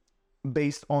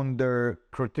based on their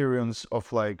criterions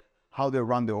of like how they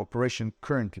run the operation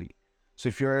currently. So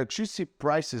if your electricity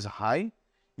price is high,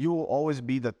 you will always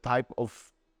be the type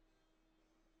of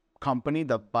company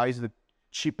that buys the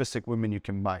cheapest equipment you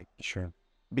can buy. Sure.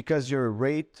 Because your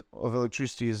rate of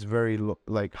electricity is very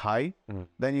like high,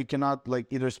 then you cannot like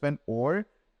either spend, or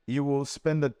you will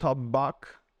spend the top buck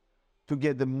to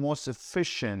get the most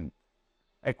efficient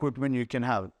equipment you can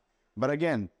have. But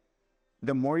again,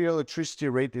 the more your electricity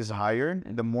rate is higher,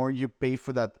 the more you pay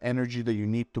for that energy that you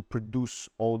need to produce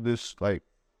all this like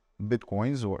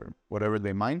Bitcoins or whatever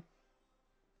they mine.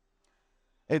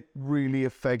 It really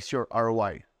affects your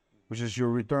ROI, which is your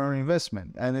return on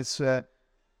investment. And it's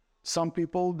some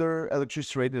people, their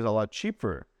electricity rate is a lot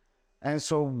cheaper. And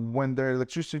so when their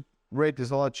electricity rate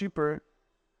is a lot cheaper,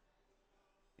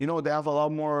 you know, they have a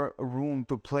lot more room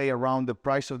to play around the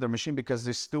price of their machine, because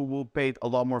they still will pay it a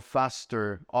lot more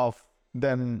faster off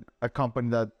than a company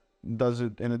that does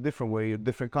it in a different way, a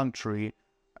different country,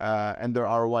 and their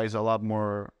ROI is a lot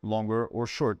more longer or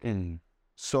short.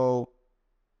 So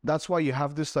that's why you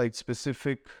have this like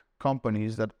specific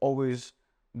companies that always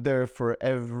there for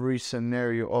every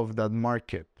scenario of that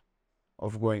market,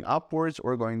 of going upwards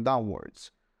or going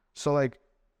downwards. So like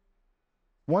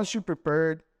once you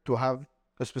prepared to have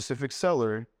a specific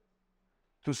seller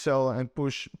to sell and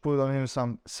put on him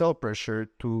some sell pressure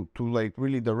to like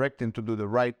really direct him to do the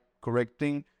right, correct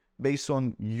thing based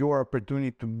on your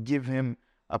opportunity to give him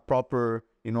a proper,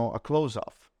 you know, a close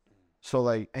off. So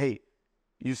like, hey,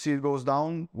 you see it goes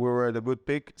down, we're at a good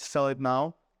pick, sell it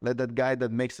now. Let that guy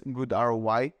that makes good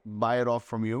ROI buy it off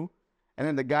from you. And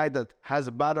then the guy that has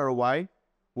a bad ROI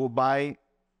will buy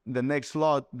the next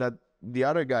lot that the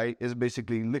other guy is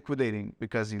basically liquidating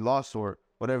because he lost or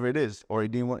whatever it is, or he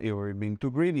didn't want, or being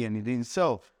too greedy and he didn't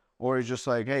sell, or it's just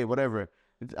like, hey, whatever.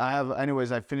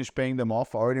 I finished paying them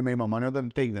off. I already made my money on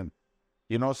them, take them.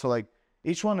 You know, so like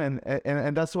each one,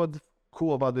 and that's what's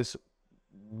cool about this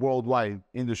worldwide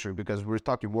industry, because we're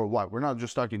talking worldwide. We're not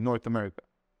just talking North America,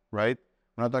 right?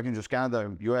 We're not talking just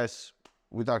Canada, US.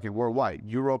 We're talking worldwide.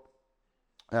 Europe,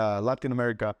 Latin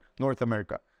America, North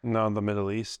America. No, the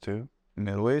Middle East too.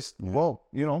 Middle East. Yeah. Well,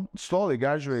 you know, slowly,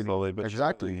 gradually. Slowly, but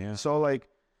exactly. Slowly, yeah. So like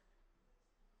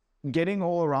getting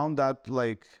all around that,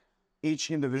 like each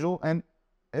individual, and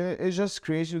it just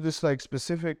creates you this like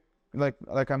specific,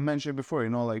 like I mentioned before, you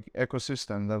know, like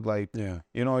ecosystem that like,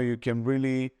 you know, you can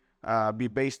really be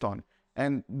based on.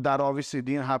 And that obviously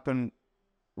didn't happen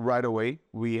right away.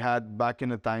 We had, back in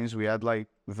the times, we had like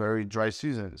very dry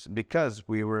seasons because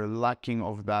we were lacking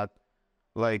of that,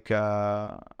 like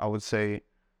I would say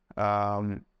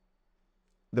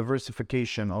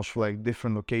diversification of like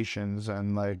different locations,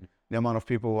 and like the amount of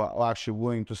people who are actually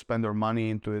willing to spend their money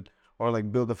into it, or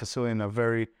like build a facility in a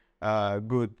very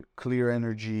good, clear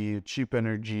energy, cheap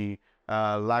energy,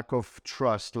 lack of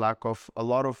trust, lack of a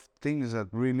lot of things that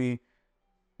really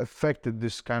affected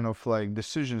this kind of like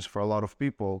decisions for a lot of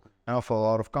people and for a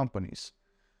lot of companies.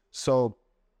 So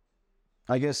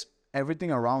I guess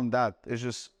everything around that is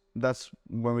just, that's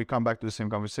when we come back to the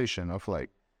same conversation of like,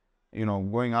 you know,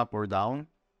 going up or down,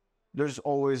 there's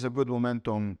always a good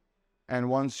momentum. And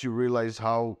once you realize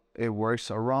how it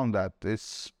works around that,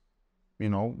 it's You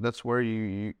know, that's where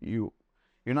you're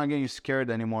not getting scared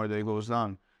anymore that it goes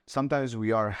down. Sometimes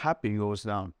we are happy it goes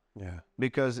down. Yeah.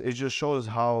 Because it just shows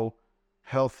how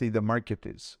healthy the market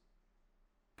is.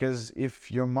 Because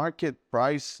if your market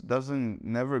price doesn't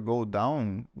never go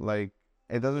down, like,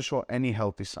 it doesn't show any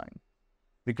healthy sign.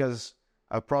 Because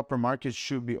a proper market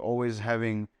should be always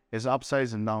having its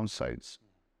upsides and downsides.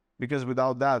 Because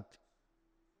without that,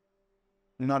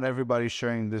 not everybody's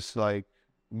sharing this like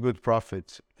good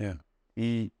profits. Yeah.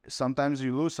 Sometimes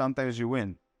you lose, sometimes you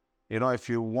win. You know, if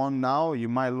you won now, you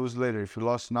might lose later. If you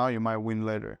lost now, you might win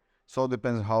later. So it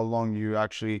depends how long you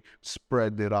actually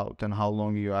spread it out and how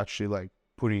long you actually like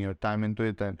putting your time into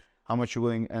it and how much you're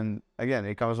willing. And again,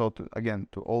 it comes out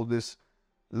to all these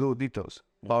little details: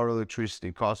 power,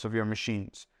 electricity, cost of your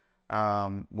machines,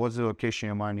 what's the location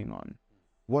you're mining on,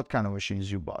 what kind of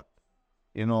machines you bought,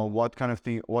 you know, what kind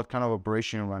of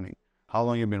operation you're running, how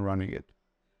long you've been running it.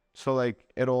 So like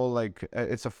it all like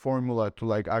it's a formula to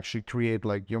like actually create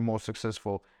like your most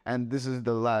successful. And this is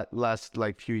the last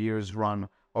like few years run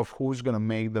of who's gonna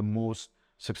make the most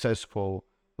successful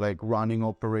like running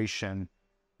operation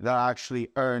that actually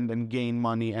earned and gained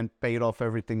money and paid off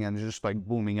everything and just like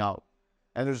booming out.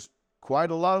 And there's quite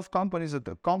a lot of companies that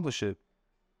accomplish it,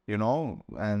 you know,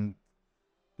 and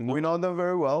we know them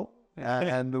very well.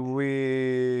 And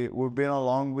we've been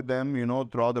along with them, you know,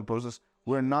 throughout the process.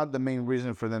 We're not the main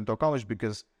reason for them to accomplish,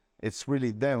 because it's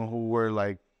really them who were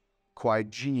like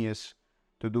quite genius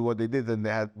to do what they did, and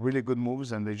they had really good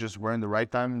moves, and they just were in the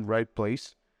right time, right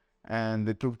place, and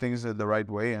they took things the right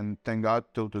way. And thank God,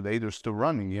 till today they're still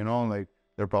running. You know, like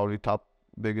they're probably top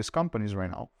biggest companies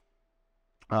right now.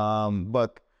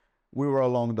 But we were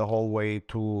along the whole way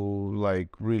to like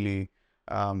really,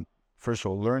 first of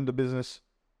all, learn the business,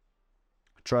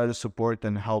 try to support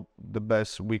and help the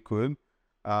best we could.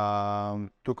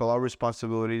 Took a lot of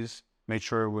responsibilities, made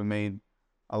sure we made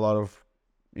a lot of,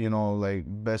 you know, like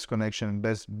best connection,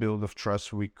 best build of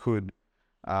trust we could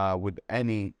with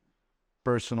any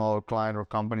personal or client or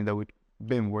company that we've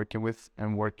been working with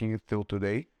and working till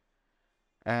today.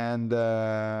 And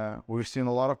we've seen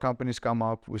a lot of companies come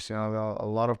up. We've seen a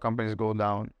lot of companies go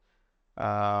down.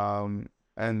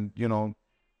 And, you know,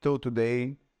 till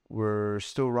today, we're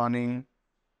still running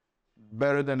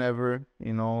better than ever,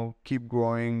 you know, keep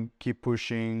growing, keep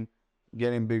pushing,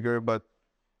 getting bigger, but,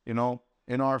 you know,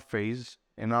 in our phase,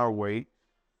 in our way.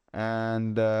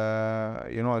 And,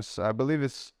 you know, I believe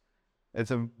it's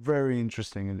a very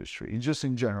interesting industry, just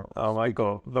in general. Oh,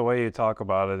 Michael, the way you talk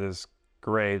about it is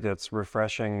great. It's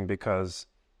refreshing because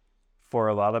for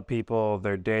a lot of people,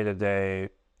 their day-to-day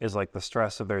is like the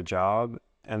stress of their job,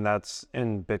 and that's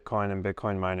in Bitcoin and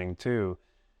Bitcoin mining too.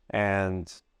 And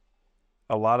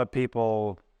a lot of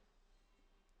people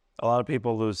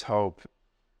lose hope,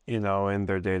 you know, in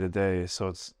their day-to-day.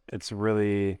 So it's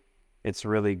really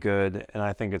good, and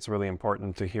I think it's really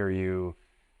important to hear you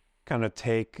kind of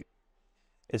taking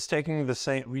the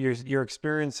same, you're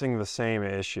experiencing the same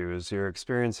issues, you're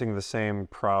experiencing the same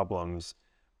problems,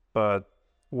 but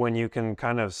when you can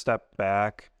kind of step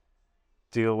back,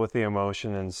 deal with the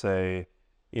emotion and say,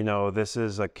 you know, this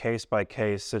is a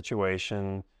case-by-case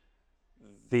situation.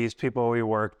 These people we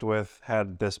worked with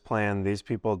had this plan, these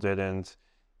people didn't.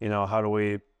 You know, how do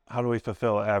we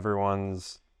fulfill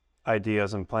everyone's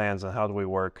ideas and plans, and how do we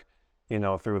work, you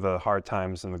know, through the hard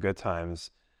times and the good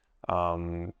times?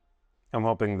 I'm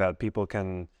hoping that people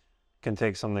can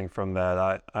take something from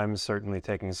that. I'm certainly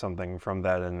taking something from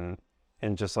that, and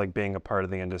just like being a part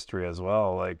of the industry as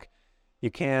well. Like,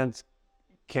 you can't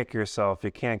kick yourself,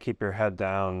 you can't keep your head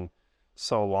down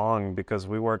so long, because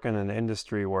we work in an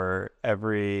industry where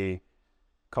every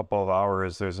couple of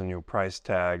hours there's a new price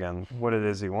tag on what it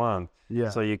is you want. Yeah.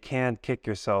 So you can't kick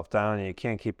yourself down, and you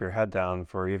can't keep your head down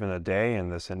for even a day in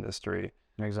this industry.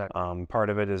 Exactly. Part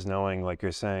of it is knowing, like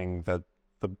you're saying, that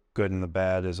the good and the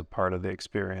bad is a part of the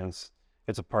experience.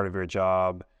 It's a part of your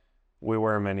job. We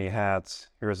wear many hats.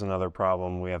 Here's another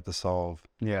problem we have to solve.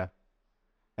 Yeah.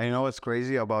 And you know what's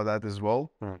crazy about that as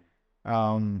well?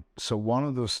 So one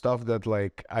of those stuff that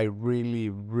like I really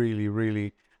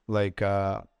like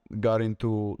got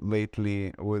into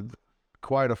lately with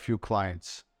quite a few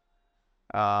clients.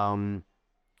 And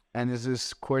it's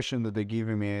this question that they're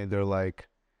giving me. They're like,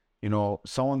 you know,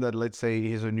 someone that, let's say,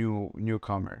 he's a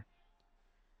newcomer.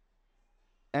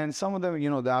 And some of them, you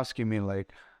know, they're asking me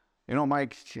like, you know,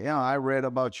 Mike, you know, I read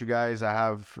about you guys. I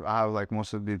have like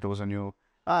most of the details on you.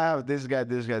 I have this guy.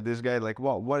 Like,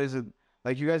 what is it?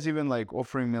 Like, you guys even like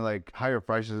offering me like higher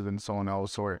prices than someone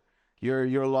else, or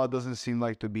your law doesn't seem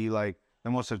like to be like the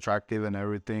most attractive and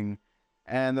everything.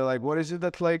 And they're like, what is it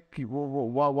that like,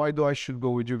 why do I should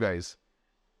go with you guys?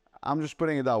 I'm just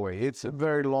putting it that way. It's a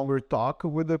very longer talk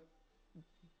with the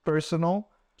personal.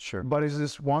 Sure. But it's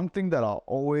this one thing that I'll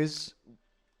always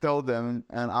tell them,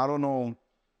 and I don't know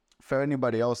if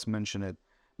anybody else mentioned it,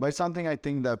 but it's something I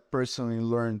think that personally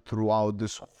learned throughout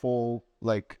this whole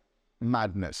like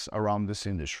madness around this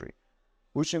industry,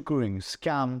 which including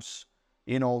scams,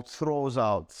 throws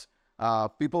outs.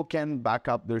 People can back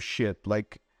up their shit.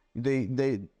 Like they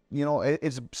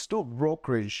it's still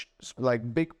brokerage.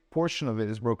 Like big portion of it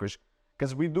is brokerage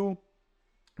because we do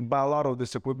buy a lot of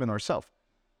this equipment ourselves.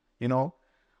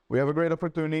 We have a great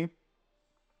opportunity.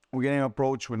 We're getting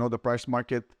approached. We know the price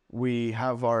market. We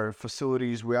have our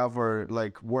facilities. We have our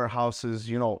like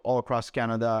warehouses, all across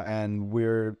Canada, and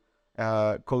we're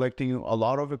collecting a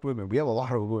lot of equipment. We have a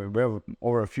lot of equipment. We have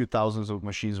over a few thousands of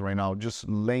machines right now, just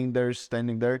laying there,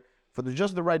 standing there for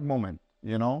just the right moment,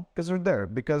 because they're there.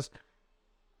 Because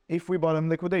if we bought them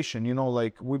liquidation,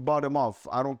 like we bought them off.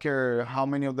 I don't care how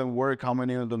many of them work, how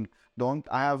many of them don't.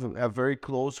 I have a very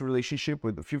close relationship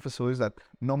with a few facilities that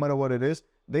no matter what it is,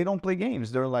 they don't play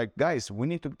games. They're like, guys, we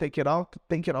need to take it out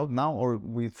now, or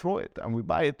we throw it and we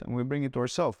buy it and we bring it to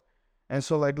ourselves. And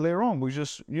so like later on, we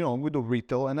just, we do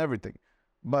retail and everything.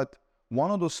 But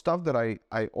one of those stuff that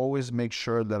I always make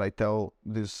sure that I tell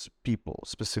these people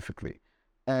specifically,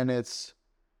 and it's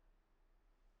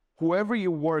whoever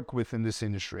you work with in this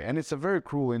industry, and it's a very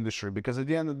cruel industry because at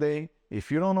the end of the day,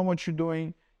 if you don't know what you're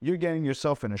doing, you're getting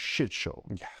yourself in a shit show.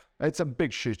 Yeah. It's a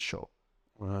big shit show.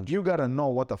 100. You gotta know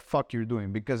what the fuck you're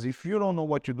doing, because if you don't know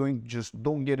what you're doing, just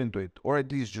don't get into it, or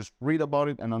at least just read about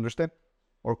it and understand,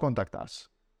 or contact us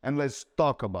and let's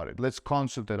talk about it. Let's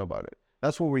consultate about it.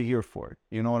 That's what we're here for.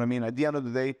 You know what I mean? At the end of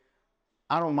the day,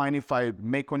 I don't mind if I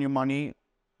make on your money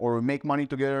or make money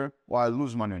together or I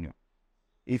lose money on you.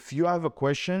 If you have a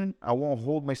question, I won't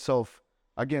hold myself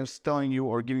against telling you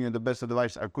or giving you the best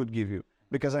advice I could give you,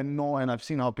 because I know and I've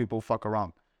seen how people fuck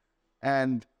around.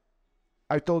 And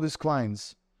I told these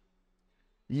clients,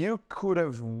 you could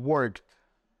have worked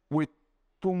with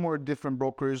 2 more different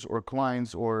brokers or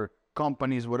clients or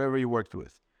companies, whatever you worked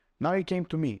with. Now you came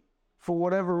to me. For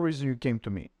whatever reason you came to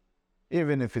me,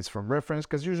 even if it's from reference,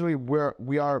 because usually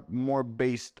we are more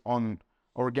based on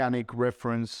organic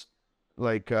reference,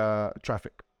 like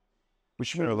traffic,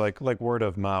 which means like word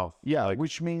of mouth. Yeah,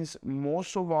 which means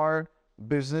most of our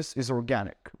business is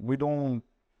organic. We don't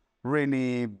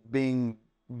really being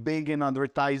big in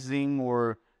advertising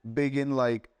or big in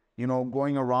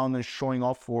going around and showing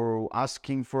off or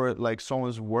asking for like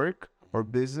someone's work or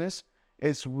business.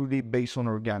 It's really based on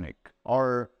organic.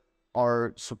 Our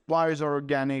suppliers are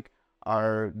organic,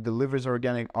 our deliveries are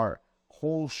organic, our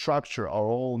whole structure, our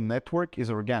whole network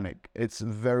is organic. It's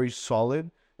very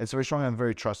solid, it's very strong and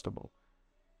very trustable.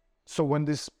 So when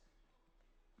this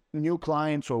new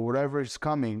clients or whatever is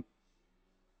coming,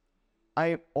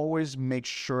 I always make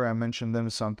sure I mention them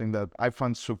something that I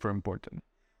find super important.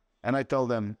 And I tell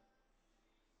them,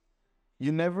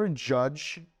 you never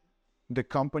judge the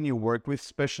company you work with,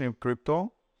 especially in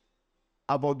crypto,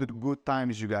 about the good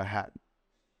times you got had.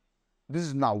 This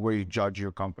is not where you judge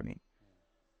your company.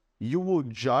 You will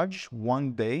judge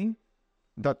one day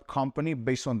that company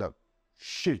based on the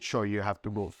shit show you have to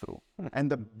go through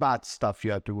and the bad stuff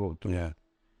you have to go through. Yeah.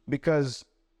 Because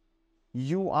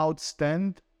you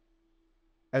outstand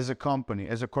as a company,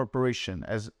 as a corporation,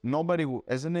 as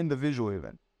an individual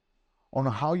even, on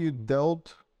how you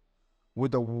dealt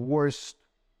with the worst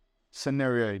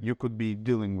scenario you could be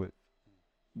dealing with.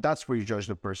 That's where you judge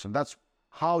the person. That's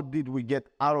how did we get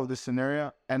out of this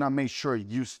scenario, and I make sure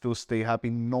you still stay happy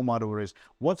no matter what it is.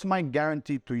 What's my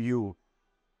guarantee to you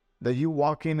that you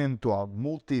walk into a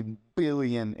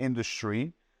multi-billion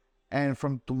industry and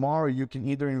from tomorrow you can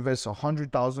either invest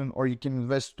 100,000 or you can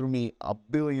invest through me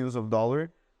billions of dollars?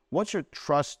 What's your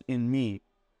trust in me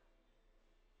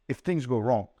if things go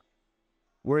wrong?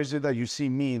 Where is it that you see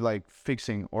me like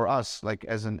fixing, or us like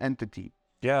as an entity?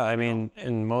 Yeah, I mean,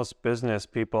 in most business,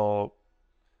 people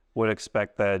would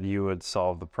expect that you would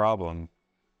solve the problem.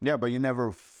 Yeah, but you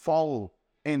never fall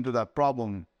into that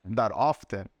problem that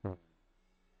often.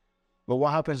 But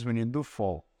what happens when you do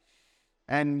fall?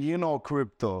 And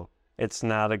crypto. It's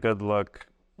not a good look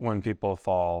when people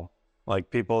fall. Like,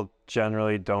 people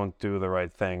generally don't do the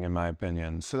right thing, in my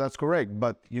opinion. So that's correct.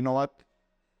 But you know what?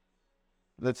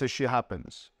 Let's say shit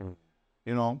happens.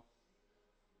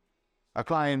 A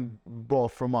client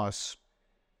bought from us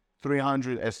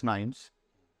 300 S9s,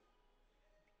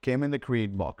 came in the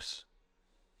create box.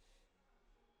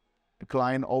 The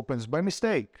client opens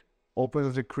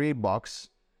the create box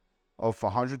of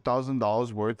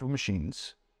 $100,000 worth of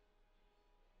machines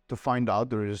to find out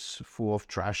there is full of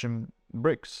trash and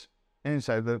bricks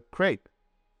inside the crate.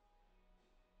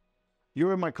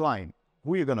 You're my client.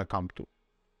 Who are you gonna come to?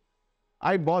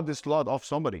 I bought this lot off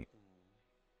somebody,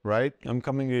 right? I'm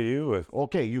coming to you.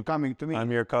 Okay, you coming to me.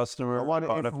 I'm your customer.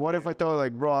 What if I tell you,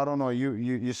 like, bro, I don't know,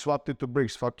 you swapped it to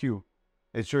bricks. Fuck you.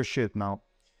 It's your shit now.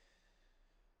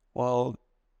 Well,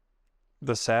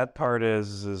 the sad part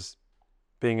is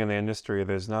being in the industry,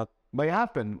 there's not... But it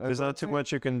happened. There's not too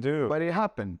much you can do. But it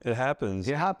happened. It happens.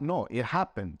 No, it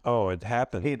happened. Oh, it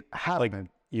happened. It happened.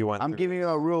 Like you went I'm giving you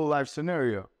a real life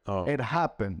scenario. Oh. It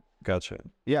happened. Gotcha.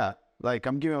 Yeah. Like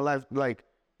I'm giving a life, like,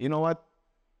 you know what?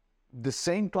 The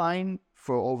same client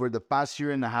for over the past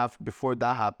year and a half before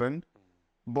that happened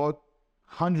bought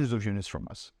hundreds of units from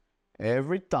us.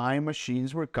 Every time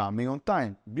machines were coming on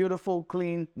time. Beautiful,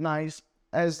 clean, nice,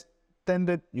 as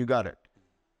tended, you got it.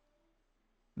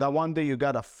 That one day you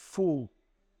got a full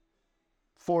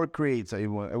 4 crates. It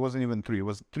wasn't even 3. It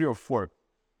was 3 or 4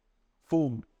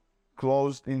 full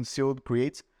closed in sealed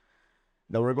crates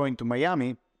that were going to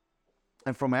Miami.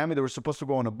 And from Miami, they were supposed to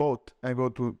go on a boat and go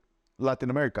to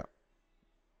Latin America.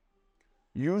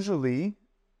 Usually,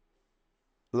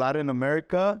 Latin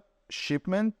America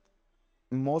shipment,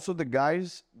 most of the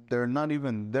guys, they're not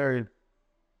even there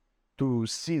to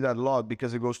see that lot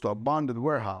because it goes to a bonded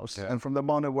warehouse. Yeah. And from the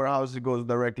bonded warehouse, it goes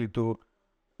directly to,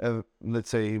 let's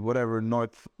say, whatever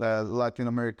North Latin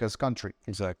America's country.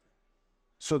 Exactly.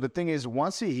 So the thing is,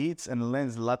 once he hits and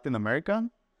lands Latin America,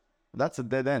 that's a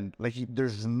dead end. Like,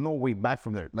 there's no way back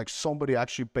from there. Like, somebody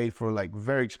actually paid for, like,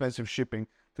 very expensive shipping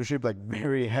to ship, like,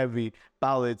 very heavy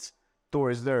pallets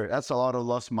towards there. That's a lot of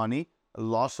lost money, a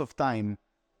loss of time,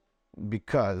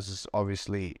 because,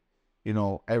 obviously, you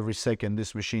know, every second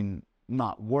this machine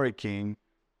not working,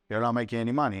 you're not making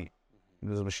any money.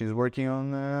 This machine's working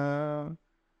on a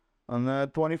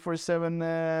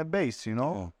 24/7 base, you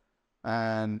know? Oh.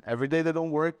 And every day they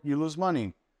don't work, you lose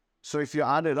money. So if you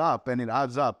add it up, and it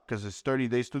adds up, because it's 30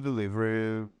 days to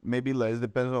deliver, maybe less,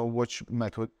 depends on which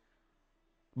method.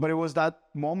 But it was that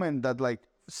moment that, like,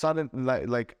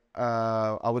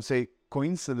 I would say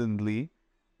coincidentally,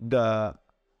 the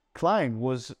client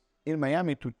was in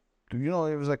Miami to, you know,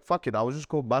 it was like, fuck it, I'll just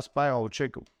go Best Buy, I'll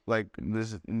check, like,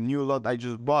 this new lot I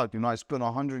just bought, you know, I spent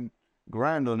 $100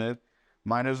 grand on it,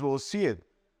 might as well see it.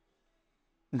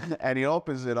 And he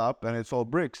opens it up, and it's all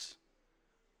bricks.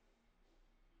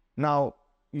 Now,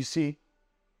 you see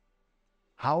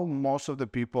how most of the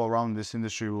people around this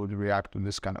industry would react to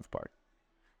this kind of part.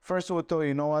 First, I would tell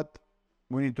you know what?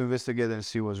 We need to investigate and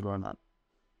see what's going on.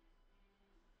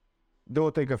 They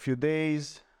will take a few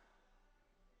days.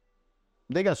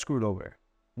 They got screwed over.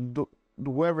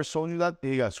 Whoever sold you that,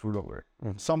 they got screwed over.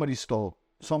 Mm-hmm. Somebody stole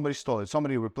it.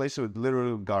 Somebody replaced it with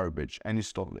literal garbage, and he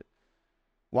stole it.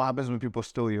 What happens when people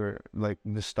steal your, like,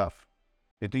 this stuff?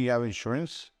 You think you have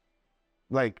insurance?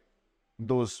 Like,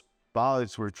 those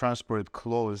pallets were transported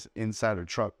closed inside a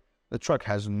truck. The truck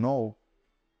has no,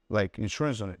 like,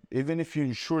 insurance on it. Even if you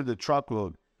insure the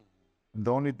truckload,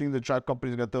 the only thing the truck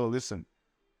company is going to tell you, listen,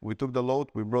 we took the load,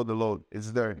 we brought the load.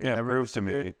 It's there. Yeah, prove to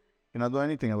me. You're not doing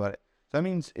anything about it. So that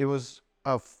means it was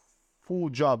a full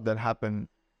job that happened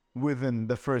within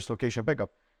the first location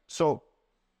pickup. So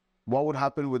what would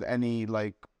happen with any,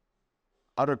 like,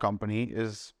 other company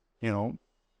is, you know,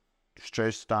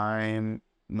 stress time,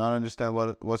 not understand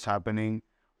what's happening,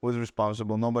 who's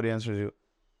responsible, nobody answers you.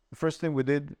 The first thing we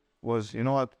did was, you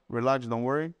know what, relax, don't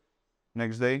worry.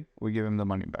 Next day, we give him the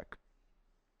money back.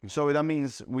 So that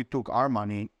means we took our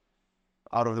money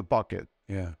out of the pocket.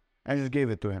 Yeah. And just gave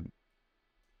it to him.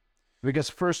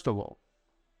 Because first of all,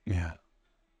 yeah,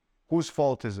 whose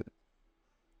fault is it?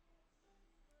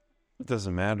 It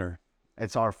doesn't matter.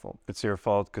 It's our fault. It's your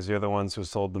fault because you're the ones who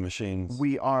sold the machines.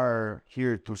 We are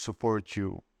here to support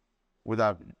you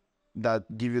without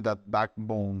that, give you that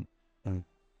backbone,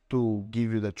 to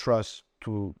give you the trust,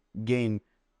 to gain.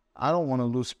 I don't want to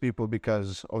lose people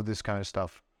because of this kind of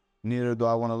stuff. Neither do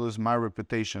I want to lose my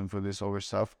reputation for this over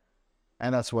stuff.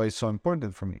 And that's why it's so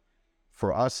important for me,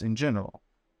 for us in general.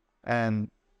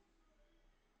 And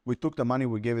we took the money,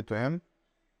 we gave it to him,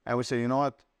 and we said, you know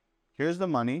what? Here's the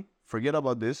money. Forget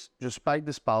about this. Just pack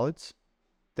these pallets.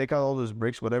 Take out all those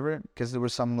bricks, whatever. Because there were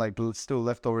some, like, still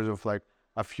leftovers of, like,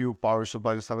 a few power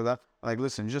supplies and stuff like that. Like,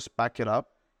 listen, just pack it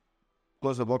up.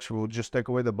 Close the box. We'll just take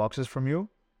away the boxes from you.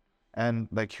 And,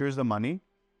 like, here's the money.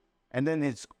 And then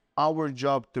it's our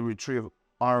job to retrieve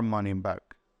our money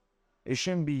back. It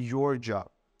shouldn't be your job.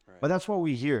 Right. But that's what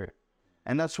we hear.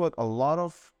 And that's what a lot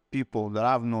of people that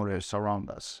I've noticed around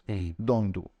us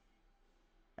don't do.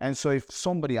 And so if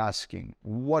somebody asking,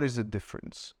 what is the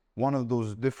difference? One of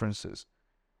those differences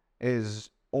is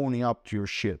owning up to your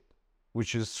shit,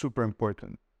 which is super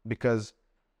important, because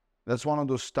that's one of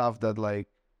those stuff that, like,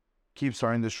 keeps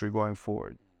our industry going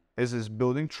forward. Is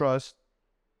building trust,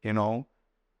 you know,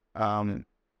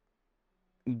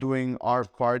 doing our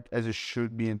part as it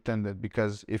should be intended.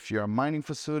 Because if you're a mining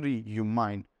facility, you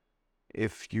mine.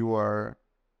 If you are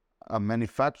a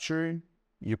manufacturer,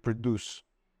 you produce.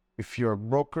 If you're a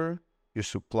broker, you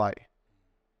supply.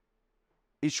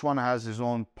 Each one has his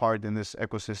own part in this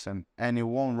ecosystem, and it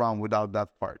won't run without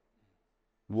that part.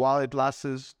 While it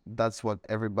lasts, that's what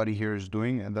everybody here is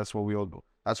doing, and that's what we all do.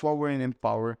 That's why we're in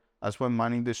Empower. That's why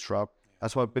Mining Disrupt.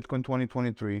 That's why Bitcoin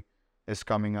 2023 is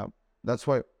coming up. That's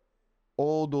why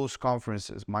all those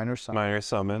conferences, Miner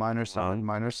Summit, my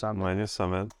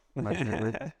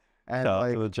favorite. And shout out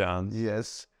like to the Johns.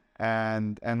 yes,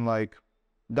 and like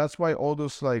that's why all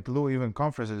those like little even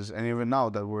conferences, and even now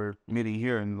that we're meeting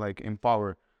here in like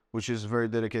Empower, which is very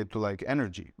dedicated to like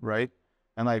energy, right?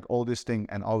 And like all this thing,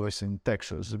 and always in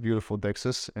Texas, beautiful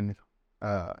Texas, and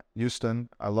Houston.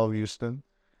 I love Houston.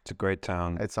 It's a great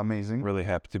town. It's amazing. Really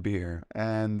happy to be here.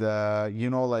 And you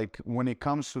know, like when it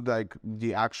comes to like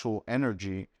the actual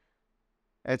energy,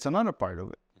 it's another part of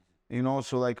it. You know,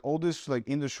 so like all this like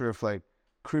industry of like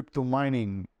crypto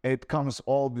mining, it comes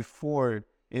all before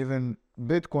even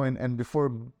Bitcoin, and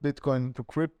before Bitcoin to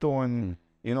crypto, and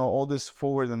you know, all this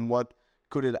forward, and what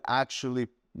could it actually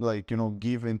like, you know,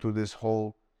 give into this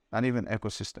whole, not even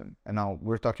ecosystem. And now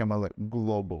we're talking about like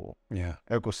global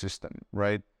ecosystem,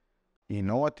 right? You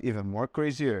know what? Even more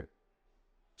crazier.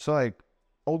 So like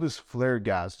all this flare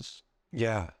gases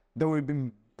that we've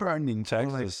been burning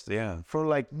Texas, for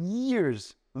like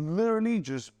years, literally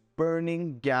just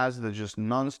burning gas that just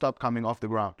nonstop coming off the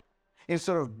ground.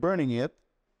 Instead of burning it,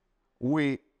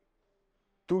 we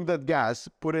took that gas,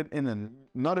 put it in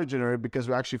another generator, because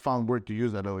we actually found where to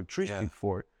use that electricity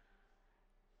for.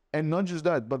 And not just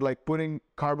that, but like putting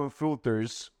carbon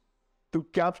filters to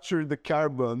capture the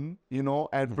carbon, you know,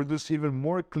 and produce even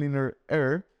more cleaner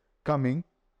air coming.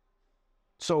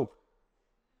 So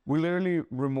we literally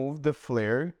removed the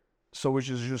flare, so which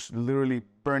is just literally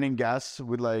burning gas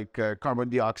with like carbon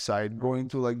dioxide going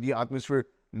to like the atmosphere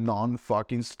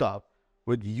non-fucking stop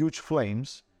with huge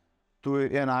flames, to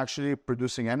it, and actually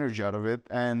producing energy out of it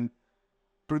and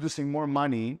producing more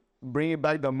money, bringing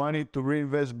back the money to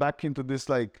reinvest back into this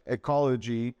like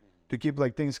ecology to keep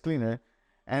like things cleaner.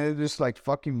 And it's just like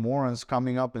fucking morons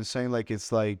coming up and saying like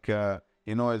it's like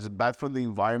you know, it's bad for the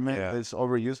environment, it's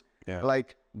overused.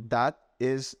 Like that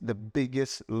is the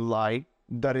biggest lie,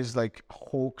 that is like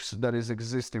hoax that is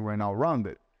existing right now around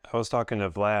it. I was talking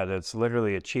to Vlad. It's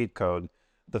literally a cheat code.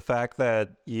 The fact that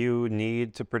you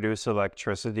need to produce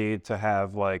electricity to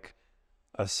have like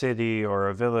a city or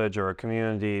a village or a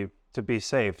community to be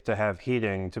safe, to have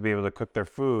heating, to be able to cook their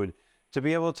food, to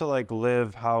be able to like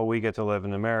live how we get to live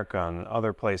in America and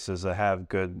other places that have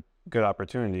good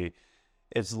opportunity.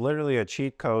 It's literally a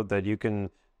cheat code that you can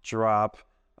drop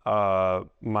a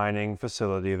mining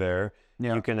facility there.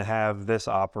 You can have this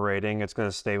operating. It's going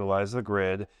to stabilize the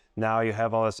grid. Now you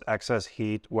have all this excess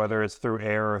heat, whether it's through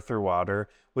air or through water.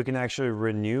 We can actually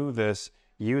renew this,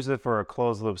 use it for a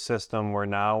closed loop system where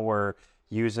now we're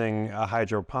using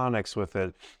hydroponics with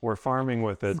it. We're farming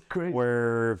with it.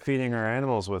 We're feeding our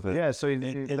animals with it. Yeah, so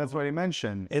that's what he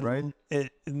mentioned, right?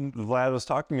 Vlad was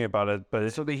talking to me about it,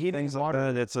 but so the heating water,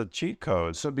 like that, it's a cheat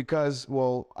code. So because,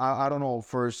 well, I don't know,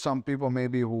 for some people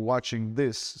maybe who are watching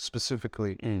this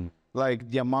specifically, like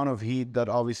the amount of heat that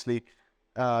obviously,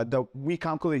 that we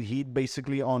calculate heat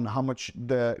basically on how much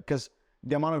because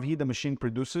the amount of heat the machine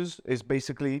produces is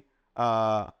basically,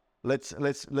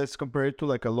 let's compare it to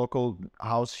like a local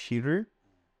house heater.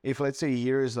 If let's say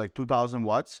here is like 2,000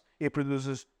 watts, it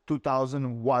produces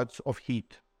 2,000 watts of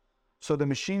heat. So the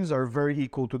machines are very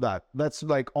equal to that. That's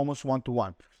like almost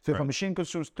 1-to-1. So if a machine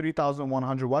consumes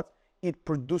 3,100 watts, it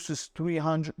produces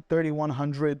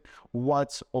 3,100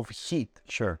 watts of heat.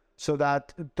 Sure. So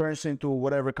that turns into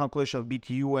whatever calculation of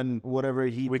BTU and whatever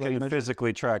heat. We can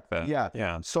physically track that.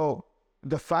 Yeah. So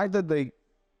the fact that they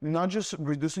not just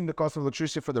reducing the cost of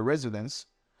electricity for the residents,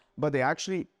 but they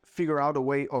actually figure out a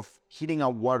way of heating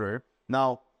up water.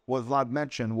 Now, what Vlad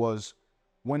mentioned was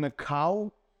when a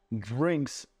cow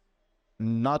drinks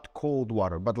not cold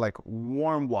water, but like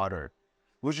warm water,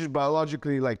 which is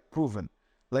biologically like proven,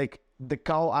 like the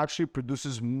cow actually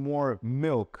produces more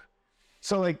milk.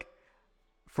 So like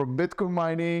from Bitcoin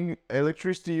mining,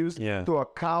 electricity use to a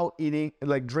cow eating,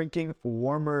 like drinking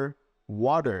warmer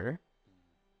water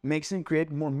makes him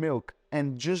create more milk.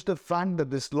 And just the fact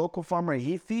that this local farmer,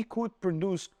 if he could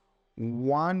produce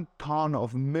 1 ton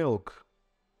of milk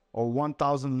or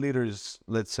 1,000 liters,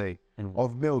 let's say,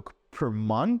 of milk per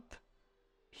month,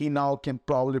 he now can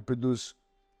probably produce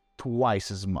twice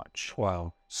as much.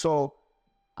 Wow. So,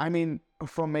 I mean,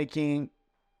 from making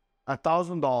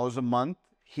 $1,000 a month,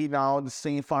 the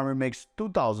same farmer makes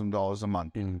 $2,000 a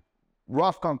month.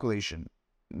 Rough calculation,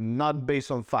 not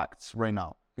based on facts right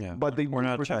now. Yeah, but we're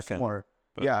not checking more.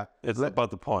 Yeah, it's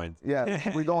about the point.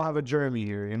 Yeah, we don't have a Jeremy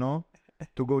here,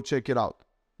 to go check it out.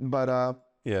 But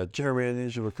yeah, Jeremy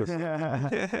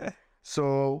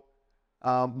so,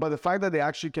 but the fact that they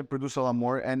actually can produce a lot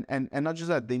more, and not just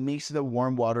that, they mix the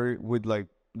warm water with like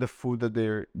the food that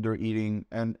they're eating,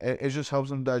 and it just helps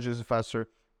them digest it faster.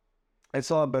 It's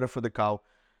a lot better for the cow.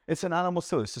 It's an animal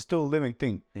still. It's still a living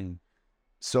thing.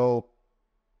 So,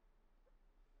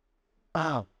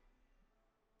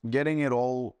 getting it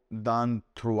all done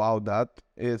throughout that,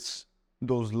 it's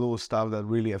those little stuff that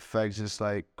really affects this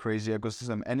like crazy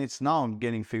ecosystem, and it's now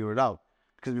getting figured out.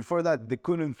 Because before that, they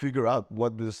couldn't figure out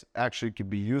what this actually could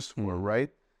be used for, right?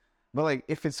 But like,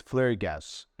 if it's flare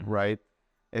gas, right?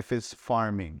 If it's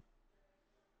farming,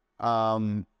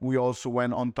 we also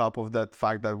went on top of that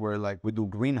fact that we do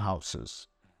greenhouses.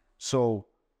 So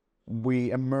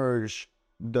we immerse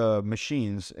the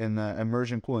machines in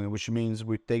immersion cooling, which means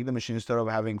we take the machine, instead of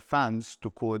having fans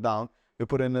to cool it down, we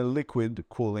put in a liquid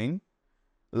cooling,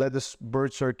 let the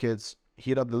bird circuits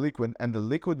heat up the liquid, and the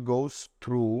liquid goes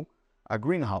through a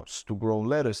greenhouse to grow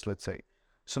lettuce, let's say.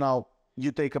 So now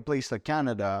you take a place like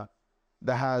Canada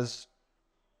that has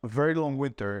a very long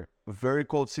winter, very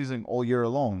cold season all year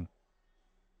long.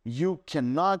 You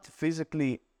cannot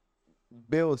physically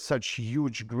build such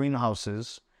huge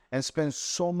greenhouses and spend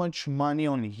so much money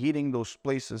on heating those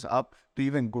places up to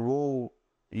even grow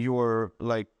your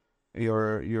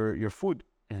food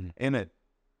in it.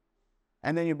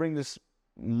 And then you bring this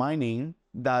mining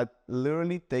that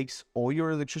literally takes all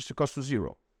your electricity cost to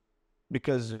zero,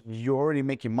 because you're already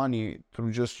making money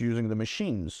through just using the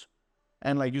machines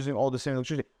and like using all the same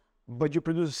electricity. But you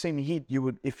produce the same heat you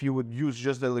would if you would use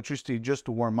just the electricity just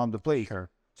to warm up the place. Sure.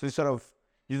 So instead of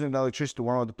using the electricity to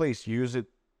warm up the place, you use it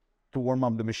to warm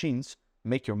up the machines,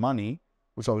 make your money,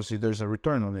 which obviously there's a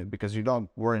return on it because you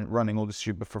weren't running all this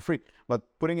shit for free. But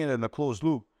putting it in a closed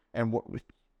loop and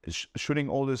shooting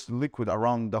all this liquid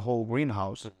around the whole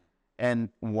greenhouse and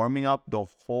warming up the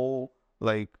whole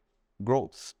like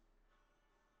growth.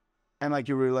 And like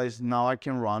you realize now I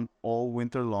can run all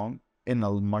winter long in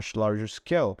a much larger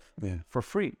scale for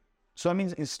free. So that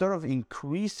means instead of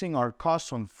increasing our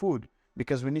costs on food,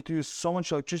 because we need to use so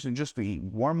much electricity just to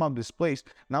warm up this place,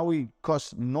 now we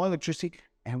cost no electricity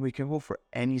and we can go for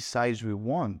any size we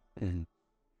want.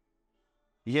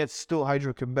 Yet still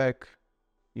Hydro-Quebec,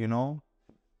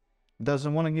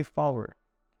 doesn't want to give power.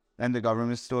 And the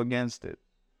government is still against it.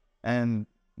 And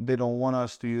they don't want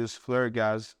us to use flare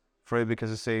gas for it because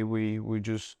they say we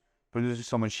just produce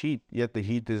so much heat, yet the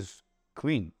heat is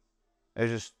clean. It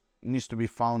just needs to be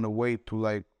found a way to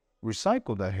like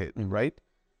recycle that heat, right?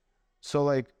 So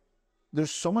like there's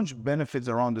so much benefits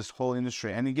around this whole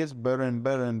industry, and it gets better and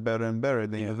better and better and better.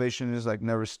 The innovation is like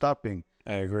never stopping.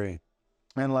 I agree.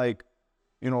 And like,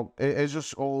 it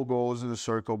just all goes in a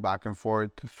circle back and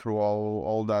forth through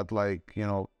all that, like,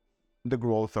 the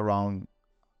growth around,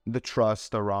 the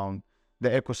trust around, the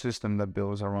ecosystem that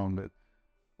builds around it,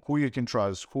 who you can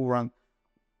trust,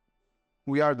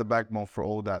 we are the backbone for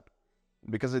all that.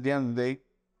 Because at the end of the day,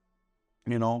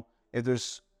 if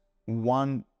there's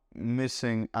one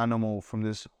missing animal from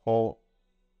this whole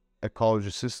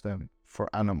ecology system for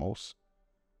animals,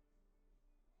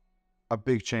 a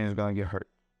big chain is going to get hurt.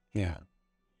 Yeah.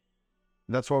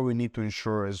 That's why we need to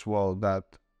ensure as well that,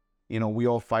 we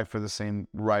all fight for the same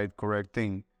right, correct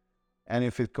thing. And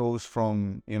if it goes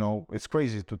from, it's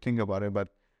crazy to think about it, but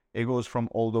it goes from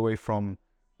all the way from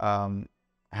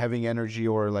having energy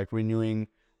or like renewing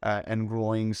and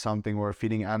growing something or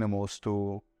feeding animals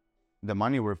to the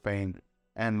money we're paying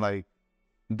and like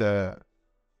the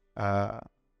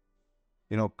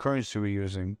currency we're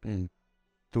using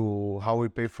to how we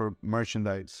pay for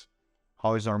merchandise.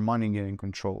 How is our money getting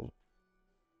controlled?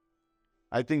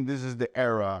 I think this is the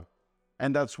era,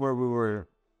 and that's where we were,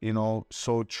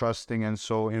 so trusting and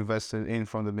so invested in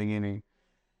from the beginning,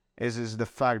 is the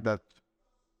fact that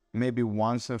maybe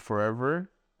once and forever,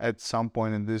 at some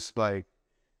point in this like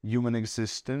human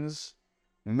existence,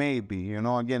 maybe,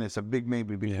 again, it's a big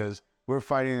maybe because we're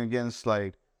fighting against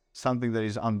like something that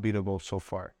is unbeatable so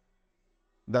far.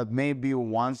 That maybe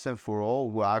once and for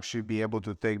all, we'll actually be able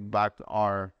to take back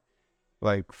our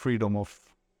like freedom of,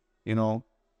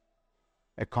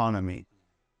 economy.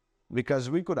 Because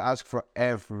we could ask for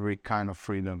every kind of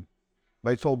freedom,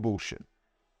 but it's all bullshit.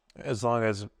 As long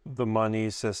as the money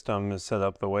system is set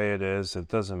up the way it is, it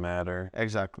doesn't matter.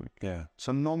 Exactly. Yeah.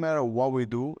 So no matter what we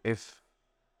do, if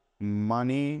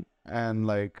money and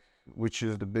like, which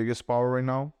is the biggest power right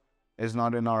now, is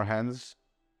not in our hands,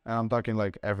 and I'm talking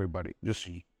like everybody, just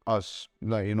us,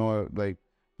 like, you know, like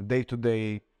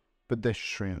day-to-day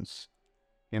pedestrians.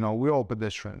 You know, we're all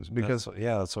pedestrians because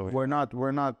that's what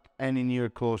we're not any near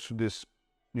close to this,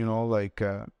 you know, like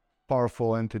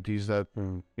powerful entities that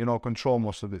you know control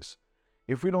most of this.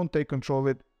 If we don't take control of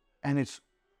it, and it's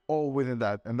all within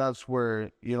that, and that's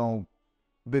where, you know,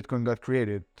 Bitcoin got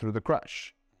created through the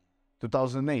crash,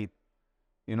 2008.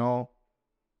 You know,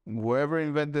 whoever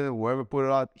invented it, whoever put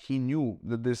it out, he knew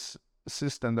that this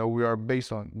system that we are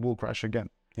based on will crash again.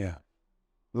 Yeah.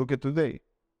 Look at today.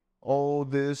 All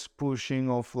this pushing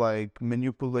of like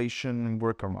manipulation and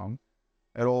workaround,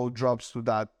 it all drops to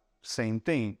that same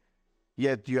thing.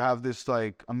 Yet you have this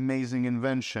like amazing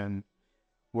invention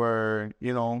where,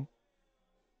 you know,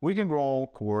 we can grow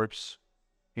crops,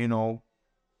 you know,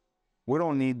 we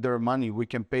don't need their money. We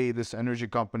can pay these energy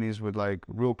companies with like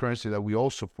real currency that we all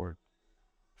support.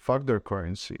 Fuck their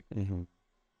currency.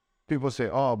 People say,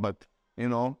 oh, but, you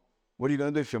know, what are you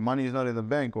going to do if your money is not in the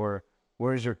bank, or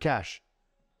where is your cash?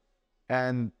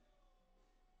 And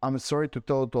I'm sorry to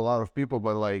tell to a lot of people,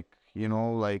 but like, you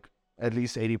know, like at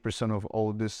least 80% of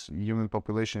all this human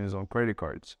population is on credit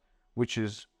cards, which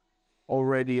is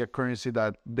already a currency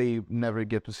that they never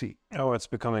get to see. Oh, it's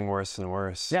becoming worse and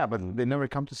worse. Yeah, but they never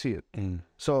come to see it.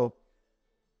 So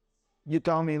you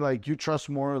tell me like you trust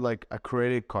more like a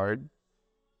credit card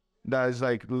that is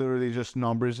like literally just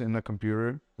numbers in the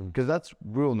computer, because that's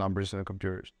real numbers in the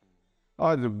computers. Oh,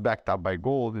 it's backed up by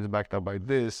gold, it's backed up by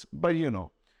this. But, you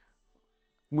know,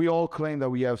 we all claim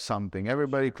that we have something.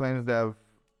 Everybody claims they have,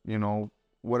 you know,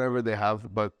 whatever they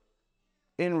have. But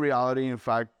in reality, in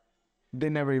fact, they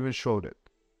never even showed it.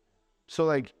 So,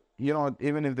 like, you know,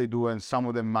 even if they do, and some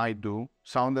of them might do,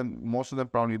 some of them, most of them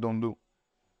probably don't do.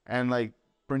 And, like,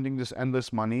 printing this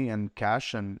endless money and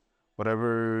cash and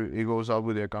whatever it goes out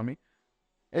with the economy,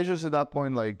 it's just at that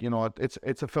point, like, you know, it's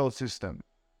a failed system.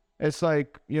 It's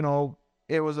like, you know,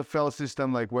 it was a failed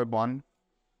system like Web 1,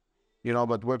 you know,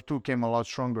 but Web 2 came a lot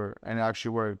stronger and it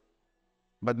actually worked.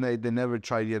 But they never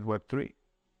tried yet Web 3,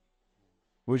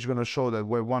 which is going to show that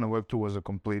Web 1 and Web 2 was a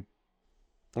complete...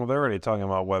 Well, they're already talking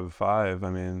about Web 5. I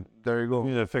mean, there you go.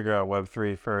 You need to figure out Web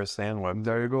 3 first and Web 2.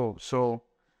 There you go. So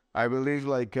I believe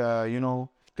like, you know,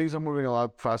 things are moving a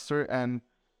lot faster. And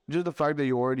just the fact that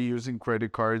you're already using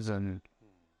credit cards and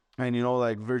you know,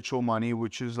 like virtual money,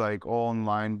 which is like all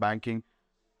online banking.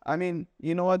 I mean,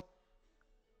 you know what?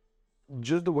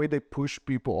 Just the way they push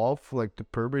people off, like to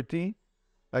poverty,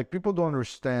 like people don't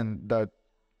understand that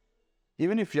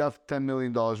even if you have $10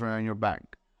 million right now in your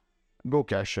bank, go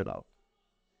cash it out.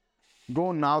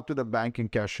 Go now to the bank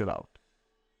and cash it out.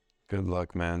 Good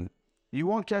luck, man. You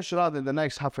won't cash it out in the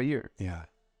next half a year. Yeah.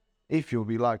 If you'll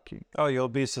be lucky. Oh, you'll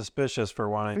be suspicious for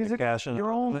wanting to cash in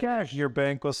your own cash. Your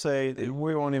bank will say,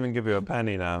 we won't even give you a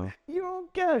penny now. Your own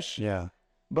cash. Yeah.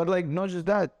 But like, not just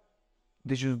that,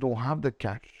 they just don't have the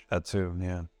cash. That too,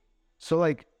 yeah. So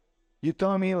like, you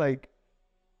tell me like,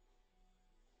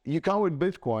 you come with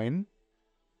Bitcoin,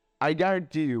 I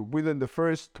guarantee you within the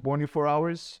first 24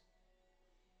 hours,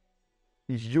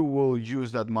 you will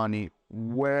use that money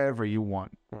wherever you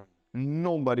want.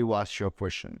 Nobody will ask you a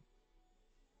question.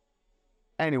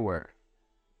 Anywhere.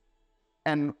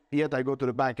 And yet I go to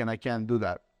the bank and I can't do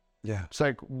that. Yeah. It's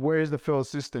like, where is the failed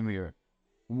system here?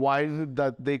 Why is it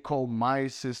that they call my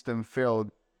system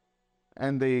failed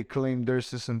and they claim their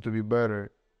system to be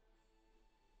better?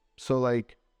 So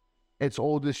like, it's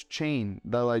all this chain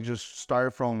that like just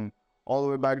start from all the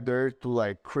way back there to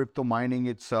like crypto mining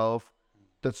itself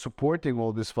that's supporting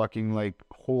all this fucking like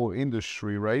whole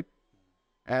industry, right?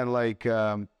 And like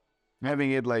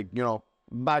having it like, you know,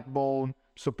 backbone,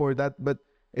 support that, but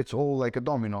it's all like a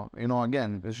domino, you know,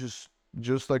 again, it's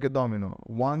just like a domino.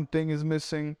 One thing is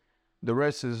missing, the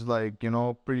rest is like, you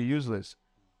know, pretty useless.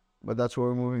 But that's where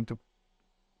we're moving to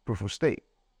proof of stake,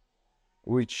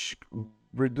 which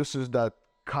reduces that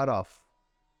cutoff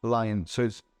line, so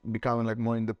it's becoming like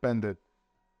more independent.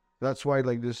 That's why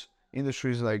like this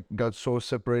industry is like got so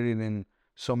separated in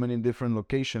so many different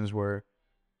locations, where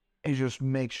it just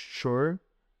makes sure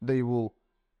they will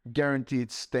guarantee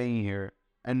it's staying here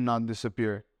and not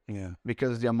disappear. Yeah.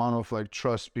 Because the amount of like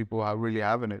trust people are really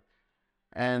having it.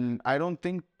 And I don't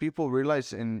think people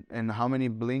realize in how many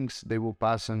blinks they will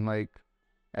pass and like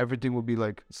everything will be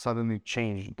like suddenly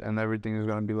changed and everything is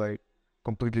gonna be like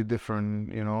completely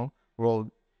different, you know,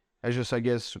 world. I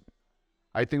guess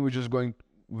I think we're just going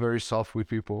very soft with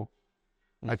people.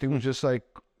 I think we're just like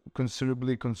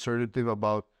considerably conservative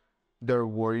about their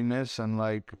worriness and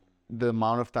like the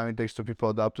amount of time it takes to people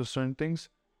adapt to certain things,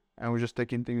 and we're just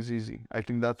taking things easy. I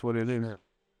think that's what it is.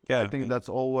 Yeah. I think that's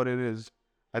all what it is.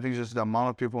 I think just the amount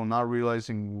of people not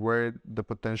realizing where the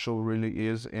potential really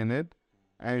is in it,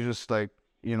 and it's just like,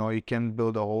 you know, you can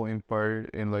build a whole empire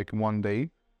in like one day.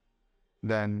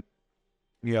 Then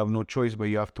you have no choice, but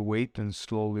you have to wait and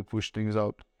slowly push things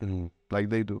out, like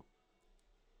they do.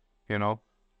 You know,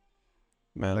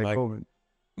 Man, like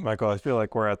Michael, I feel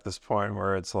like we're at this point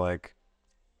where it's like,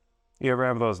 you ever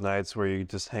have those nights where you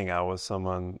just hang out with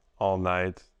someone all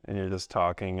night and you're just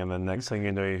talking, and then next thing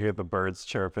you know, you hear the birds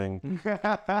chirping.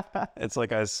 It's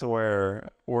like, I swear,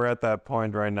 we're at that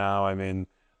point right now. I mean,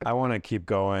 I want to keep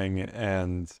going,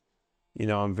 and, you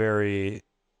know, I'm very,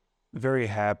 very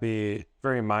happy,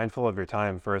 very mindful of your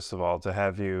time, first of all, to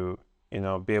have you, you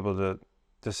know, be able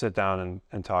to sit down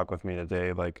and talk with me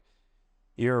today. Like,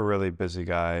 you're a really busy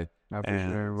guy. I appreciate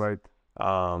your invite.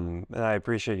 And I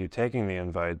appreciate you taking the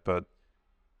invite, but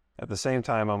at the same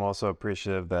time, I'm also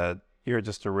appreciative that you're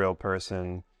just a real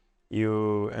person.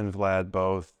 You and Vlad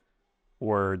both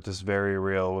were just very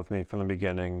real with me from the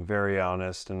beginning, very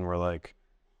honest, and were like,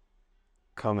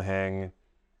 come hang,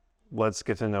 let's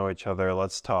get to know each other,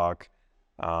 let's talk.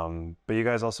 But you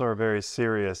guys also are very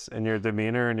serious in your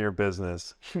demeanor and your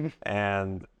business.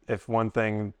 And if one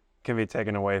thing can be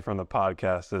taken away from the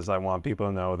podcast is, I want people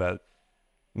to know that,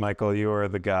 Michael, you are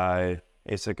the guy.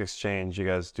 ASIC Exchange, you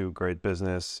guys do great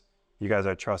business. You guys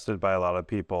are trusted by a lot of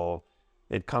people.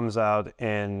 It comes out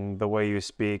in the way you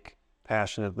speak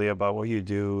passionately about what you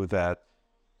do, that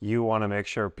you want to make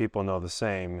sure people know the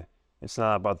same. It's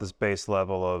not about this base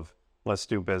level of, let's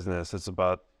do business. It's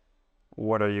about,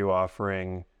 what are you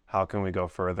offering? How can we go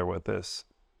further with this?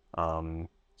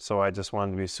 So I just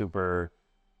wanted to be super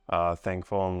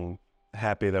thankful and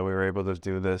happy that we were able to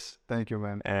do this. Thank you,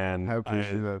 man. And I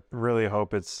appreciate that. Really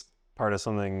hope it's part of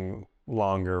something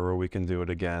longer where we can do it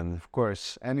again. Of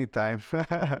course, anytime.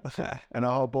 And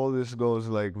I hope all this goes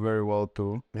like very well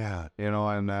too. Yeah. You know,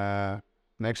 and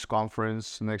next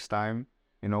conference, next time,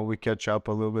 you know, we catch up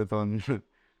a little bit on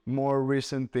more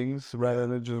recent things rather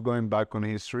than just going back on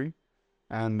history.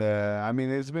 And I mean,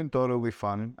 it's been totally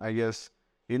fun. I guess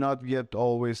you not get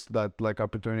always that like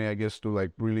opportunity, I guess, to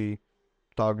like really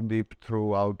talk deep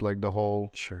throughout like the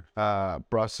whole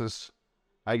process.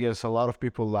 I guess a lot of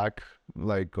people lack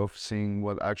like of seeing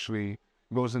what actually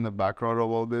goes in the background of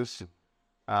all this.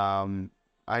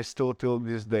 I still till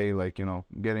this day, like, you know,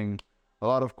 getting a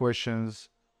lot of questions.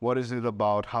 What is it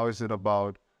about? How is it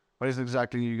about? What is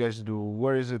exactly you guys do?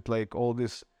 Where is it, like all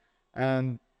this?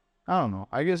 And I don't know.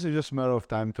 I guess it's just a matter of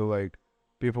time till like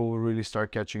people will really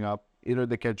start catching up. Either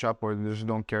they catch up or they just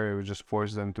don't care. We just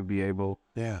force them to be able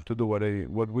to do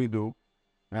what we do.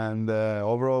 And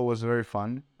overall, it was very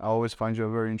fun. I always find you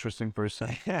a very interesting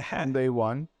person on day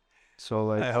one. So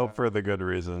like, I hope for the good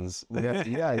reasons.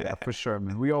 yeah, for sure,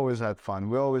 man. We always had fun.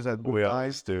 We always had good times. We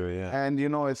always do, yeah. And you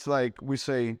know, it's like we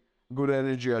say, good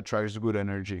energy attracts good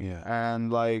energy. Yeah.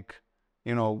 And like,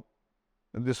 you know,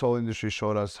 this whole industry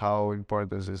showed us how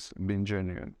important it is being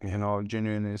genuine. You know,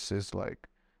 genuineness is like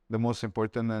the most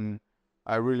important. And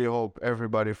I really hope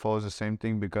everybody follows the same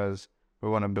thing, because we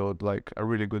want to build like a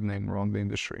really good name around the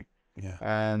industry. Yeah.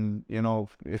 And, you know,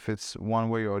 if it's one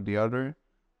way or the other,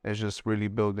 it's just really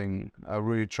building a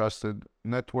really trusted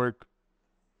network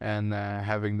and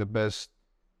having the best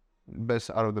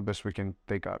out of the best we can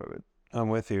take out of it. I'm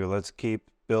with you. Let's keep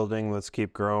building. Let's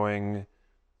keep growing.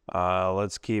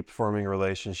 Let's keep forming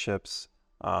relationships.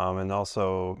 And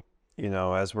also, you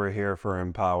know, as we're here for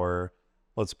Empower,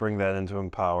 let's bring that into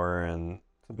Empower, and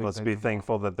let's be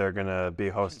thankful that they're going to be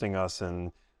hosting us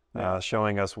and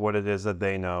showing us what it is that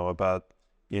they know about,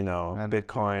 you know,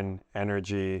 Bitcoin,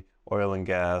 energy, oil and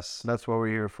gas. That's what we're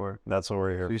here for. That's what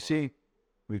we're here for. You see,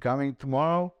 we're coming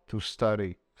tomorrow to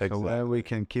study. Exactly. So that we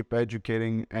can keep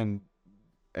educating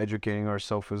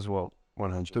ourselves as well.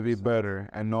 100%. To be better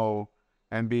and know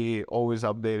and be always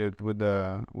updated with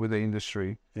the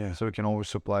industry. Yeah. So we can always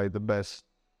supply the best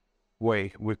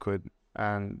way we could.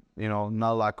 And, you know,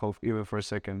 not lack of even for a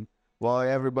second. While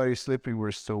everybody's sleeping,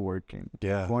 we're still working.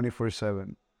 Yeah.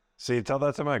 24/7. See, tell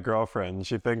that to my girlfriend.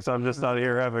 She thinks I'm just not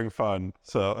here having fun.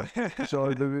 So show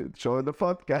her the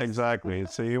podcast. Exactly.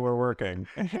 See, we're working.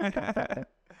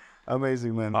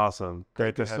 Amazing, man. Awesome.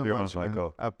 Great to have you on,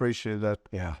 Michael. I appreciate that.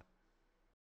 Yeah.